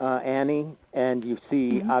 Annie, and you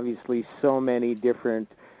see obviously so many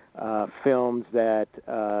different films that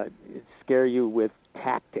scare you with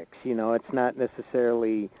tactics. It's not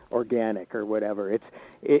necessarily organic or whatever.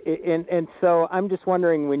 And so I'm just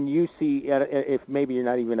wondering, when you see, if maybe you're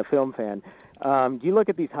not even a film fan, do you look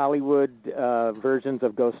at these Hollywood versions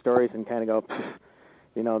of ghost stories and kind of go,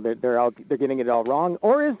 they're getting it all wrong?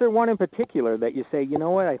 Or is there one in particular that you say, you know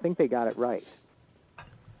what, I think they got it right?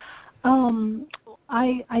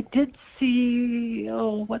 I did see,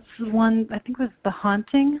 what's the one, I think it was The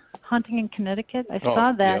Haunting in Connecticut. I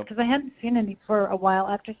saw that because I hadn't seen any for a while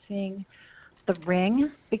after seeing The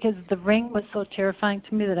Ring, because The Ring was so terrifying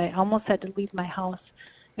to me that I almost had to leave my house.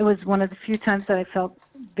 It was one of the few times that I felt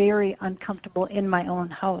very uncomfortable in my own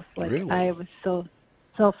house. Really? I was so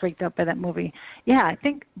freaked out by that movie. Yeah, I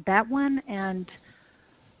think that one, and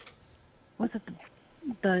was it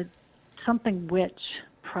the something witch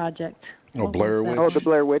project? Blair Witch. Oh, the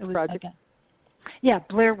Blair Witch Project. Okay. Yeah,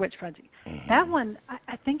 Blair Witch Project. That one,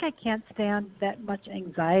 I think I can't stand that much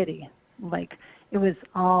anxiety. It was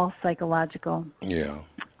all psychological. Yeah.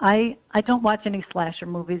 I don't watch any slasher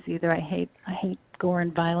movies either. I hate gore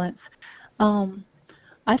and violence.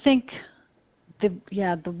 I think the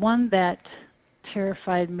one that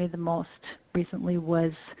terrified me the most recently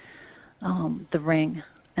was The Ring,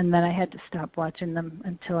 and then I had to stop watching them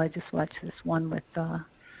until I just watched this one with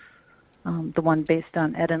the one based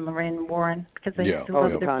on Ed and Lorraine Warren, because I used to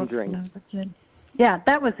love their Conjuring. books when I was a kid. Yeah,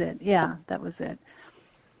 that was it. Yeah, that was it.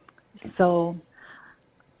 So,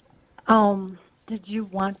 did you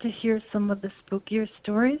want to hear some of the spookier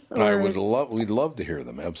stories? Or? We'd love to hear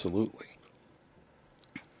them, absolutely.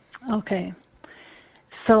 Okay.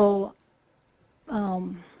 So,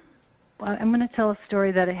 I'm going to tell a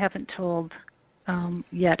story that I haven't told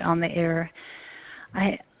yet on the air.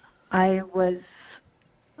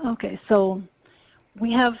 So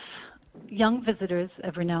we have young visitors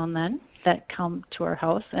every now and then that come to our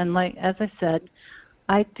house, and as I said,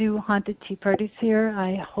 I do haunted tea parties here.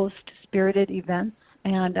 I host spirited events,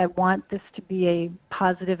 and I want this to be a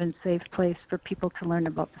positive and safe place for people to learn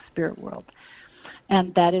about the spirit world.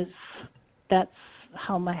 And that's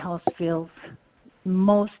how my house feels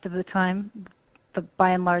most of the time, but by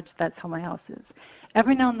and large, that's how my house is.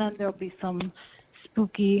 Every now and then there'll be some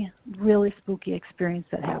really spooky experience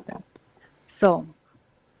that happened. So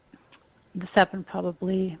this happened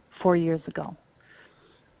probably 4 years ago,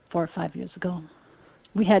 4 or 5 years ago.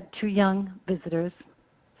 We had 2 young visitors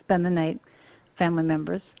spend the night, family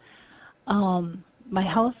members. My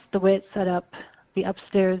house, the way it's set up, the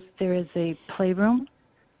upstairs, there is a playroom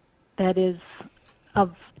that is,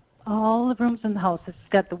 of all the rooms in the house, it's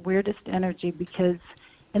got the weirdest energy because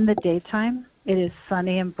in the daytime, it is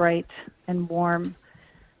sunny and bright and warm.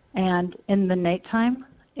 And in the nighttime,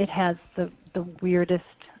 it has the weirdest,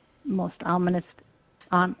 most ominous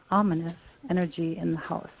energy in the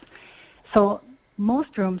house. So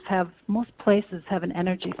most places have an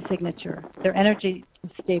energy signature. Their energy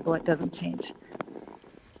is stable, it doesn't change.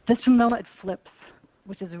 This room, though, it flips,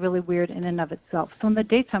 which is really weird in and of itself. So in the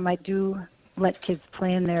daytime, I do let kids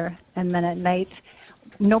play in there, and then at night,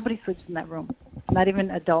 nobody sleeps in that room, not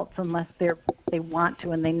even adults, unless they want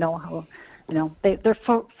to and they know how, they're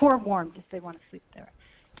forewarned if they want to sleep there.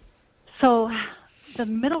 So the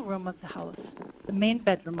middle room of the house, the main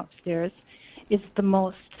bedroom upstairs, is the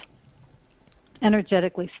most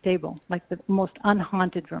energetically stable, like the most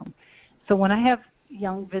unhaunted room. So when I have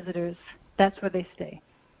young visitors, that's where they stay.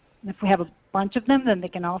 And if we have a bunch of them, then they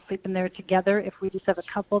can all sleep in there together. If we just have a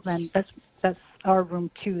couple, then that's our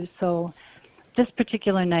room too. So this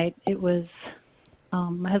particular night, it was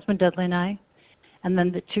my husband Dudley and I, and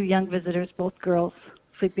then the 2 young visitors, both girls,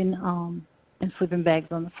 sleeping in sleeping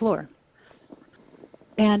bags on the floor.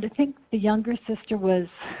 And I think the younger sister was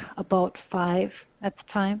about 5 at the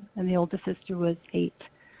time, and the older sister was 8,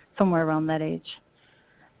 somewhere around that age.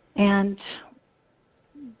 And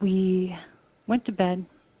we went to bed,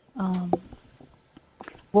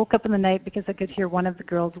 woke up in the night because I could hear one of the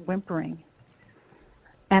girls whimpering.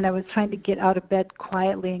 And I was trying to get out of bed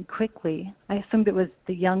quietly and quickly. I assumed it was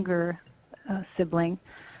the younger sibling,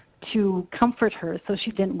 to comfort her so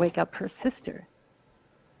she didn't wake up her sister.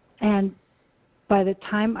 And by the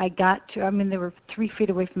time I got to, they were 3 feet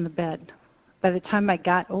away from the bed. By the time I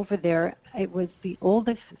got over there, it was the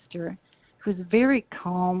older sister, who's very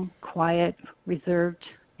calm, quiet, reserved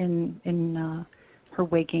in her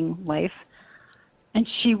waking life. And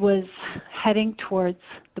she was heading towards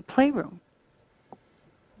the playroom,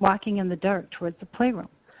 walking in the dark towards the playroom.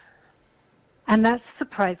 And that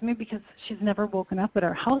surprised me because she's never woken up at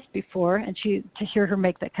our house before, and to hear her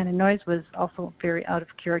make that kind of noise was also very out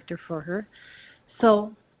of character for her.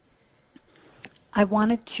 So I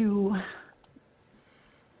wanted to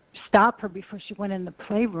stop her before she went in the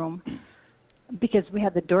playroom because we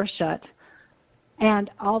had the door shut.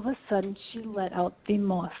 And all of a sudden, she let out the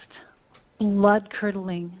most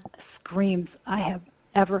blood-curdling screams I have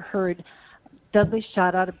ever heard. Dudley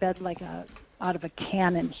shot out of bed out of a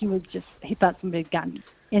cannon. He thought somebody had gotten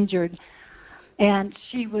injured. And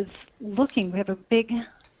she was looking. We have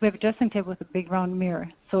a dressing table with a big round mirror.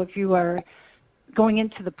 So if you are going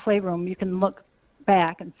into the playroom, you can look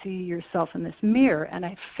back and see yourself in this mirror. And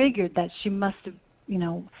I figured that she must have,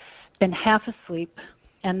 been half asleep,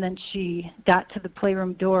 and then she got to the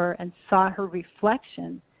playroom door and saw her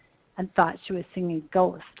reflection and thought she was seeing a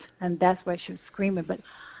ghost, and that's why she was screaming. But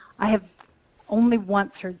I have only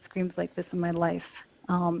once heard screams like this in my life.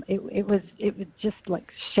 It was just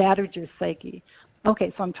like shattered your psyche.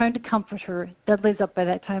 Okay, so I'm trying to comfort her. Dudley's up by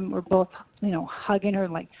that time. We're both, hugging her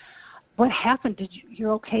like, what happened?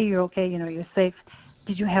 You're okay, you're safe.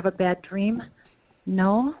 Did you have a bad dream?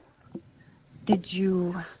 No. Do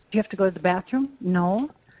you have to go to the bathroom?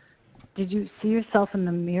 No. Did you see yourself in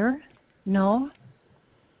the mirror? No.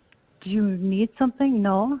 Do you need something?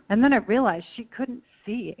 No. And then I realized she couldn't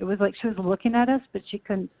see. It was like she was looking at us, but she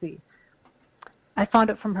couldn't see. I found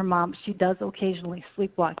it from her mom. She does occasionally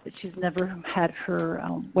sleepwalk, but she's never had her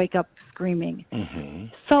wake up screaming. Mm-hmm.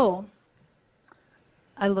 So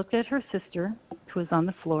I looked at her sister, who was on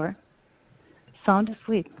the floor, sound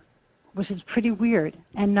asleep, which is pretty weird.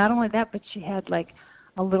 And not only that, but she had like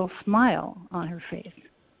a little smile on her face.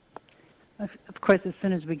 Of course, as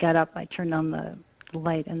soon as we got up, I turned on the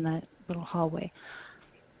light in that little hallway.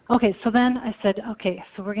 Okay, so then I said, okay,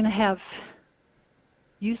 so we're going to have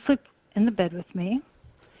you sleep in the bed with me.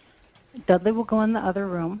 Dudley will go in the other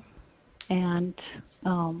room, and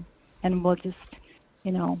we'll just,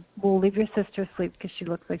 we'll leave your sister asleep because she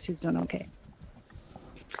looks like she's doing okay.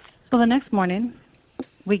 So the next morning,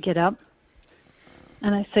 we get up,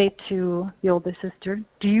 and I say to the older sister,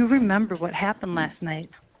 do you remember what happened last night?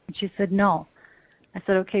 And she said, no. I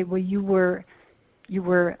said, okay, well, you were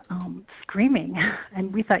screaming,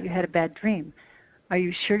 and we thought you had a bad dream. Are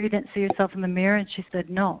you sure you didn't see yourself in the mirror? And she said,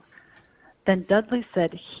 no. Then Dudley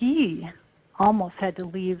said he almost had to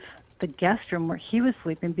leave the guest room where he was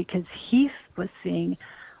sleeping because he was seeing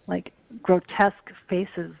like grotesque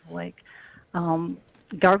faces, like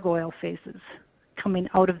gargoyle faces coming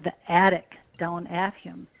out of the attic down at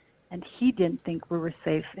him. And he didn't think we were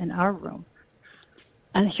safe in our room.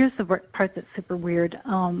 And here's the part that's super weird.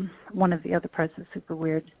 One of the other parts that's super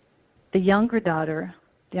weird. The younger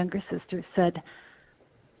sister said,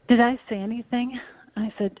 "Did I say anything?" And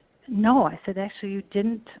I said, "No." I said, "Actually, you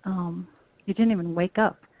didn't even wake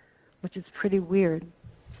up," which is pretty weird.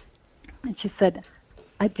 And she said,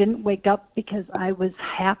 "I didn't wake up because I was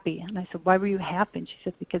happy." And I said, "Why were you happy?" And she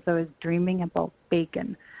said, "Because I was dreaming about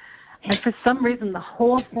bacon." And for some reason, the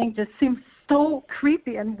whole thing just seemed so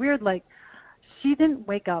creepy and weird. Like, she didn't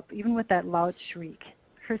wake up, even with that loud shriek.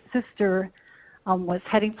 Her sister was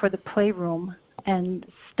heading for the playroom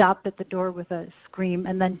and stopped at the door with a scream.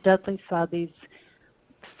 And then Dudley saw these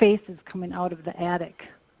faces coming out of the attic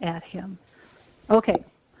at him. Okay,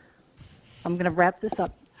 I'm going to wrap this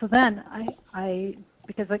up. So then I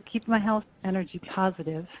because I keep my house energy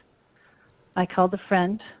positive, I called a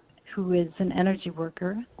friend who is an energy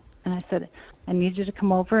worker, and I said, "I need you to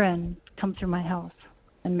come over and come through my house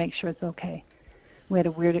and make sure it's okay." We had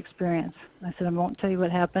a weird experience. I said, "I won't tell you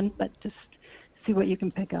what happened, but just see what you can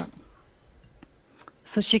pick up."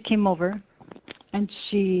 So she came over, and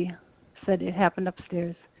she said it happened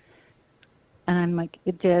upstairs. And I'm like,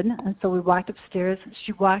 "It did." And so we walked upstairs.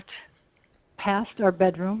 She walked past our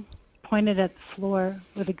bedroom, pointed at the floor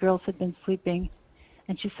where the girls had been sleeping,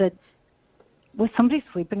 and she said, "Was somebody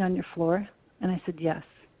sleeping on your floor?" And I said, "Yes."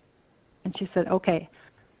 And she said, "Okay."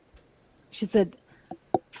 She said,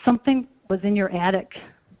 "Something was in your attic,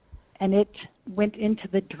 and it went into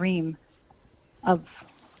the dream of,"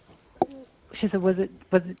 she said, was it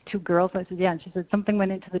two girls?" I said, "Yeah." And she said, "Something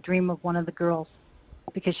went into the dream of one of the girls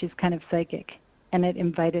because she's kind of psychic, and it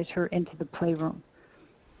invited her into the playroom."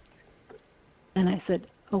 And I said,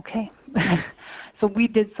 "Okay." So we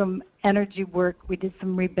did some energy work. We did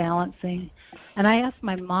some rebalancing. And I asked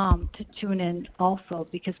my mom to tune in also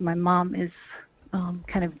because my mom is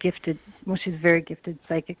kind of gifted. Well, she's very gifted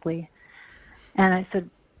psychically. And I said,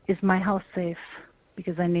 "Is my house safe?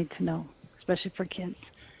 Because I need to know, especially for kids."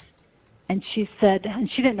 And she said, and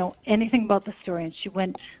she didn't know anything about the story, and she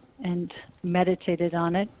went and meditated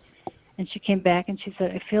on it. And she came back and she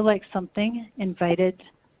said, "I feel like something invited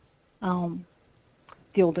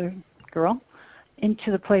the older girl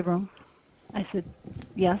into the playroom." I said,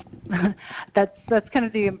 "Yes." That's kind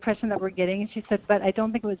of the impression that we're getting. And she said, "But I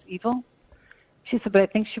don't think it was evil." She said, "But I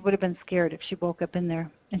think she would have been scared if she woke up in there."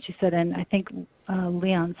 And she said, "And I think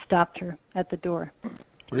Leon stopped her at the door."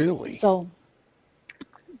 Really? So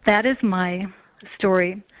that is my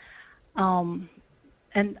story.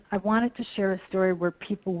 And I wanted to share a story where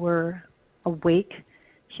people were awake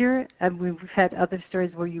here. And we've had other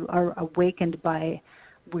stories where you are awakened by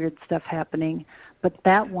weird stuff happening. But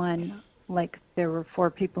that one, like, there were 4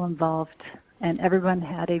 people involved, and everyone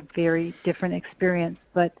had a very different experience.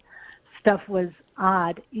 But stuff was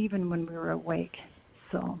odd even when we were awake.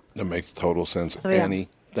 So that makes total sense. So, yeah. Annie,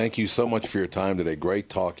 thank you so much for your time today. Great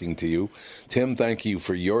talking to you. Tim, thank you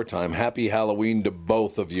for your time. Happy Halloween to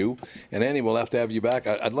both of you. And Annie, we'll have to have you back.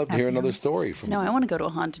 I'd love to hear another story from you. No, I want to go to a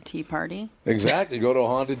haunted tea party. Exactly. Go to a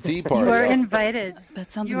haunted tea party. You are invited.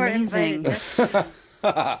 That sounds amazing.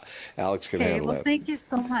 Alex can handle that. Thank you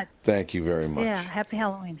so much. Thank you very much. Yeah, happy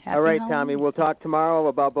Halloween. All right, Tommy, we'll talk tomorrow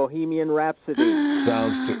about Bohemian Rhapsody.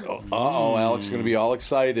 Sounds too... Uh-oh, Alex is going to be all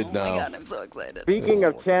excited now. Oh, my God, I'm so excited. Speaking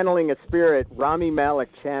of channeling a spirit, Rami Malek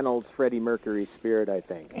channeled Freddie Mercury's spirit, I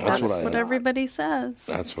think. That's what everybody says.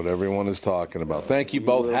 That's what everyone is talking about. Thank you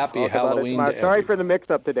both. Happy Halloween to Sorry for the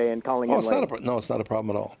mix-up today and calling in late. No, it's not a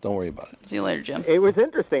problem at all. Don't worry about it. See you later, Jim. It was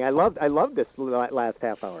interesting. I loved this last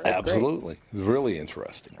half hour. Absolutely. It was really interesting.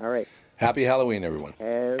 All right. Happy Halloween, everyone.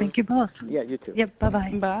 Thank you both. Yeah, you too. Yep,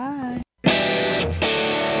 bye-bye. Bye.